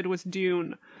one we did was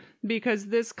Dune, because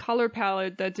this color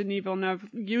palette that Denis Villeneuve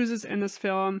uses in this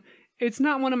film, it's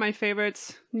not one of my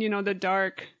favorites. The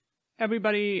dark,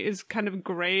 everybody is kind of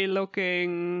gray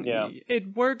looking. Yeah.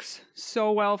 It works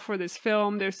so well for this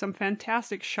film. There's some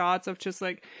fantastic shots of just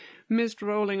like mist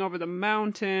rolling over the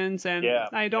mountains, and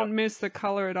I don't miss the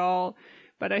color at all.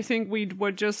 But I think we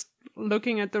were just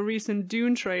looking at the recent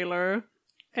Dune trailer,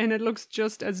 and it looks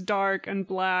just as dark and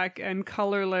black and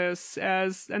colorless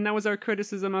and that was our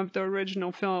criticism of the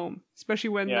original film, especially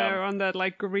when they're on that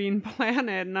like green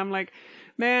planet. And I'm like,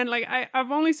 man, like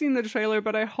I've only seen the trailer,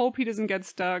 but I hope he doesn't get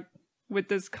stuck with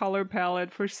this color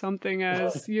palette for something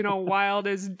as, wild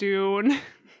as Dune.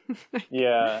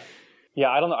 Yeah,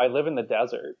 I don't know. I live in the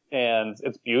desert and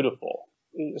it's beautiful.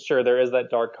 Sure, there is that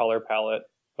dark color palette,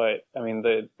 but I mean,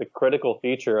 the critical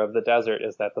feature of the desert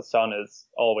is that the sun is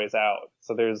always out.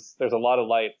 So there's a lot of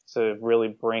light to really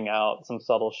bring out some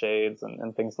subtle shades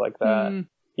and things like that.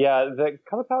 Yeah, the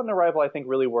color palette in Arrival, I think,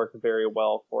 really worked very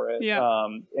well for it. Yeah.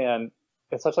 And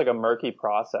it's such like a murky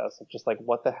process of just like,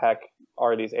 what the heck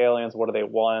are these aliens? What do they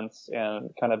want? And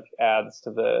kind of adds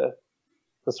to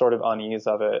the sort of unease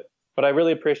of it. But I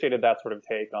really appreciated that sort of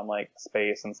take on like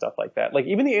space and stuff like that. Like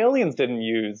even the aliens didn't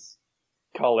use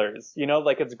colors,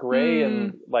 like it's gray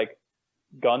and like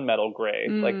gunmetal gray.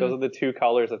 Like those are the 2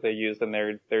 colors that they used in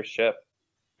their ship.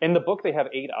 In the book, they have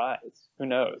 8 eyes. Who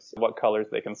knows what colors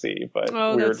they can see? But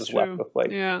we were just left with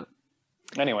like. Yeah.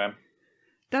 Anyway.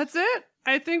 That's it.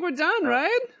 I think we're done,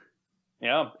 right?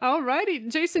 Yeah. Alrighty.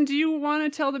 Jason, do you want to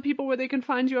tell the people where they can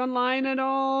find you online at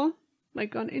all?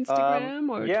 Like on Instagram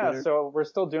or Twitter? So we're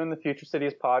still doing the Future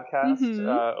Cities podcast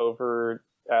over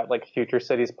at like Future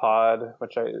Cities Pod,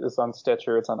 which is on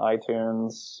Stitcher. It's on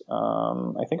iTunes.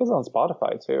 I think it's on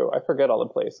Spotify too. I forget all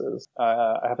the places.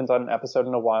 I haven't done an episode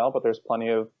in a while, but there's plenty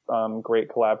of great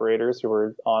collaborators who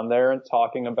are on there and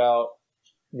talking about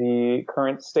the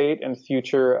current state and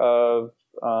future of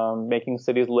making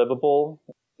cities livable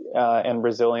and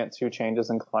resilient to changes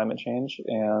in climate change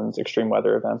and extreme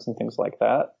weather events and things like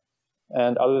that.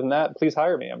 And other than that, please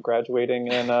hire me. I'm graduating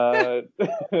in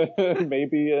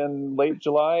maybe in late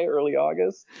July, early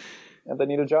August, and I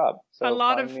need a job. So a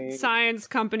lot of science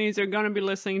companies are going to be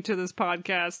listening to this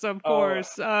podcast, of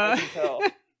course. I can tell.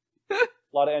 A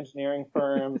lot of engineering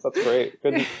firms. That's great.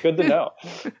 Good to know.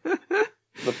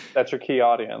 That's your key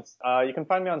audience. You can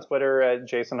find me on Twitter at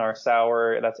Jason R.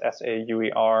 Sauer. That's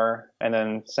Sauer. And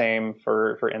then same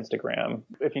for Instagram.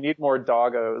 If you need more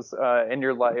doggos in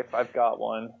your life, I've got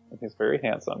one. He's very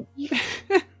handsome.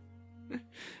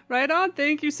 Right on.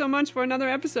 Thank you so much for another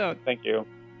episode. Thank you.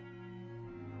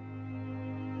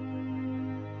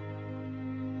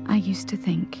 I used to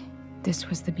think this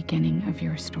was the beginning of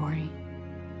your story.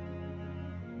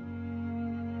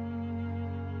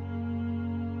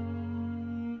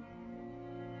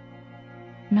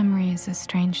 Memory is a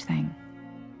strange thing.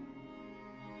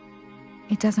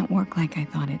 It doesn't work like I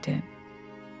thought it did.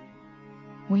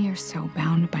 We are so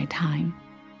bound by time,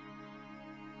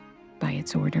 by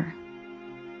its order.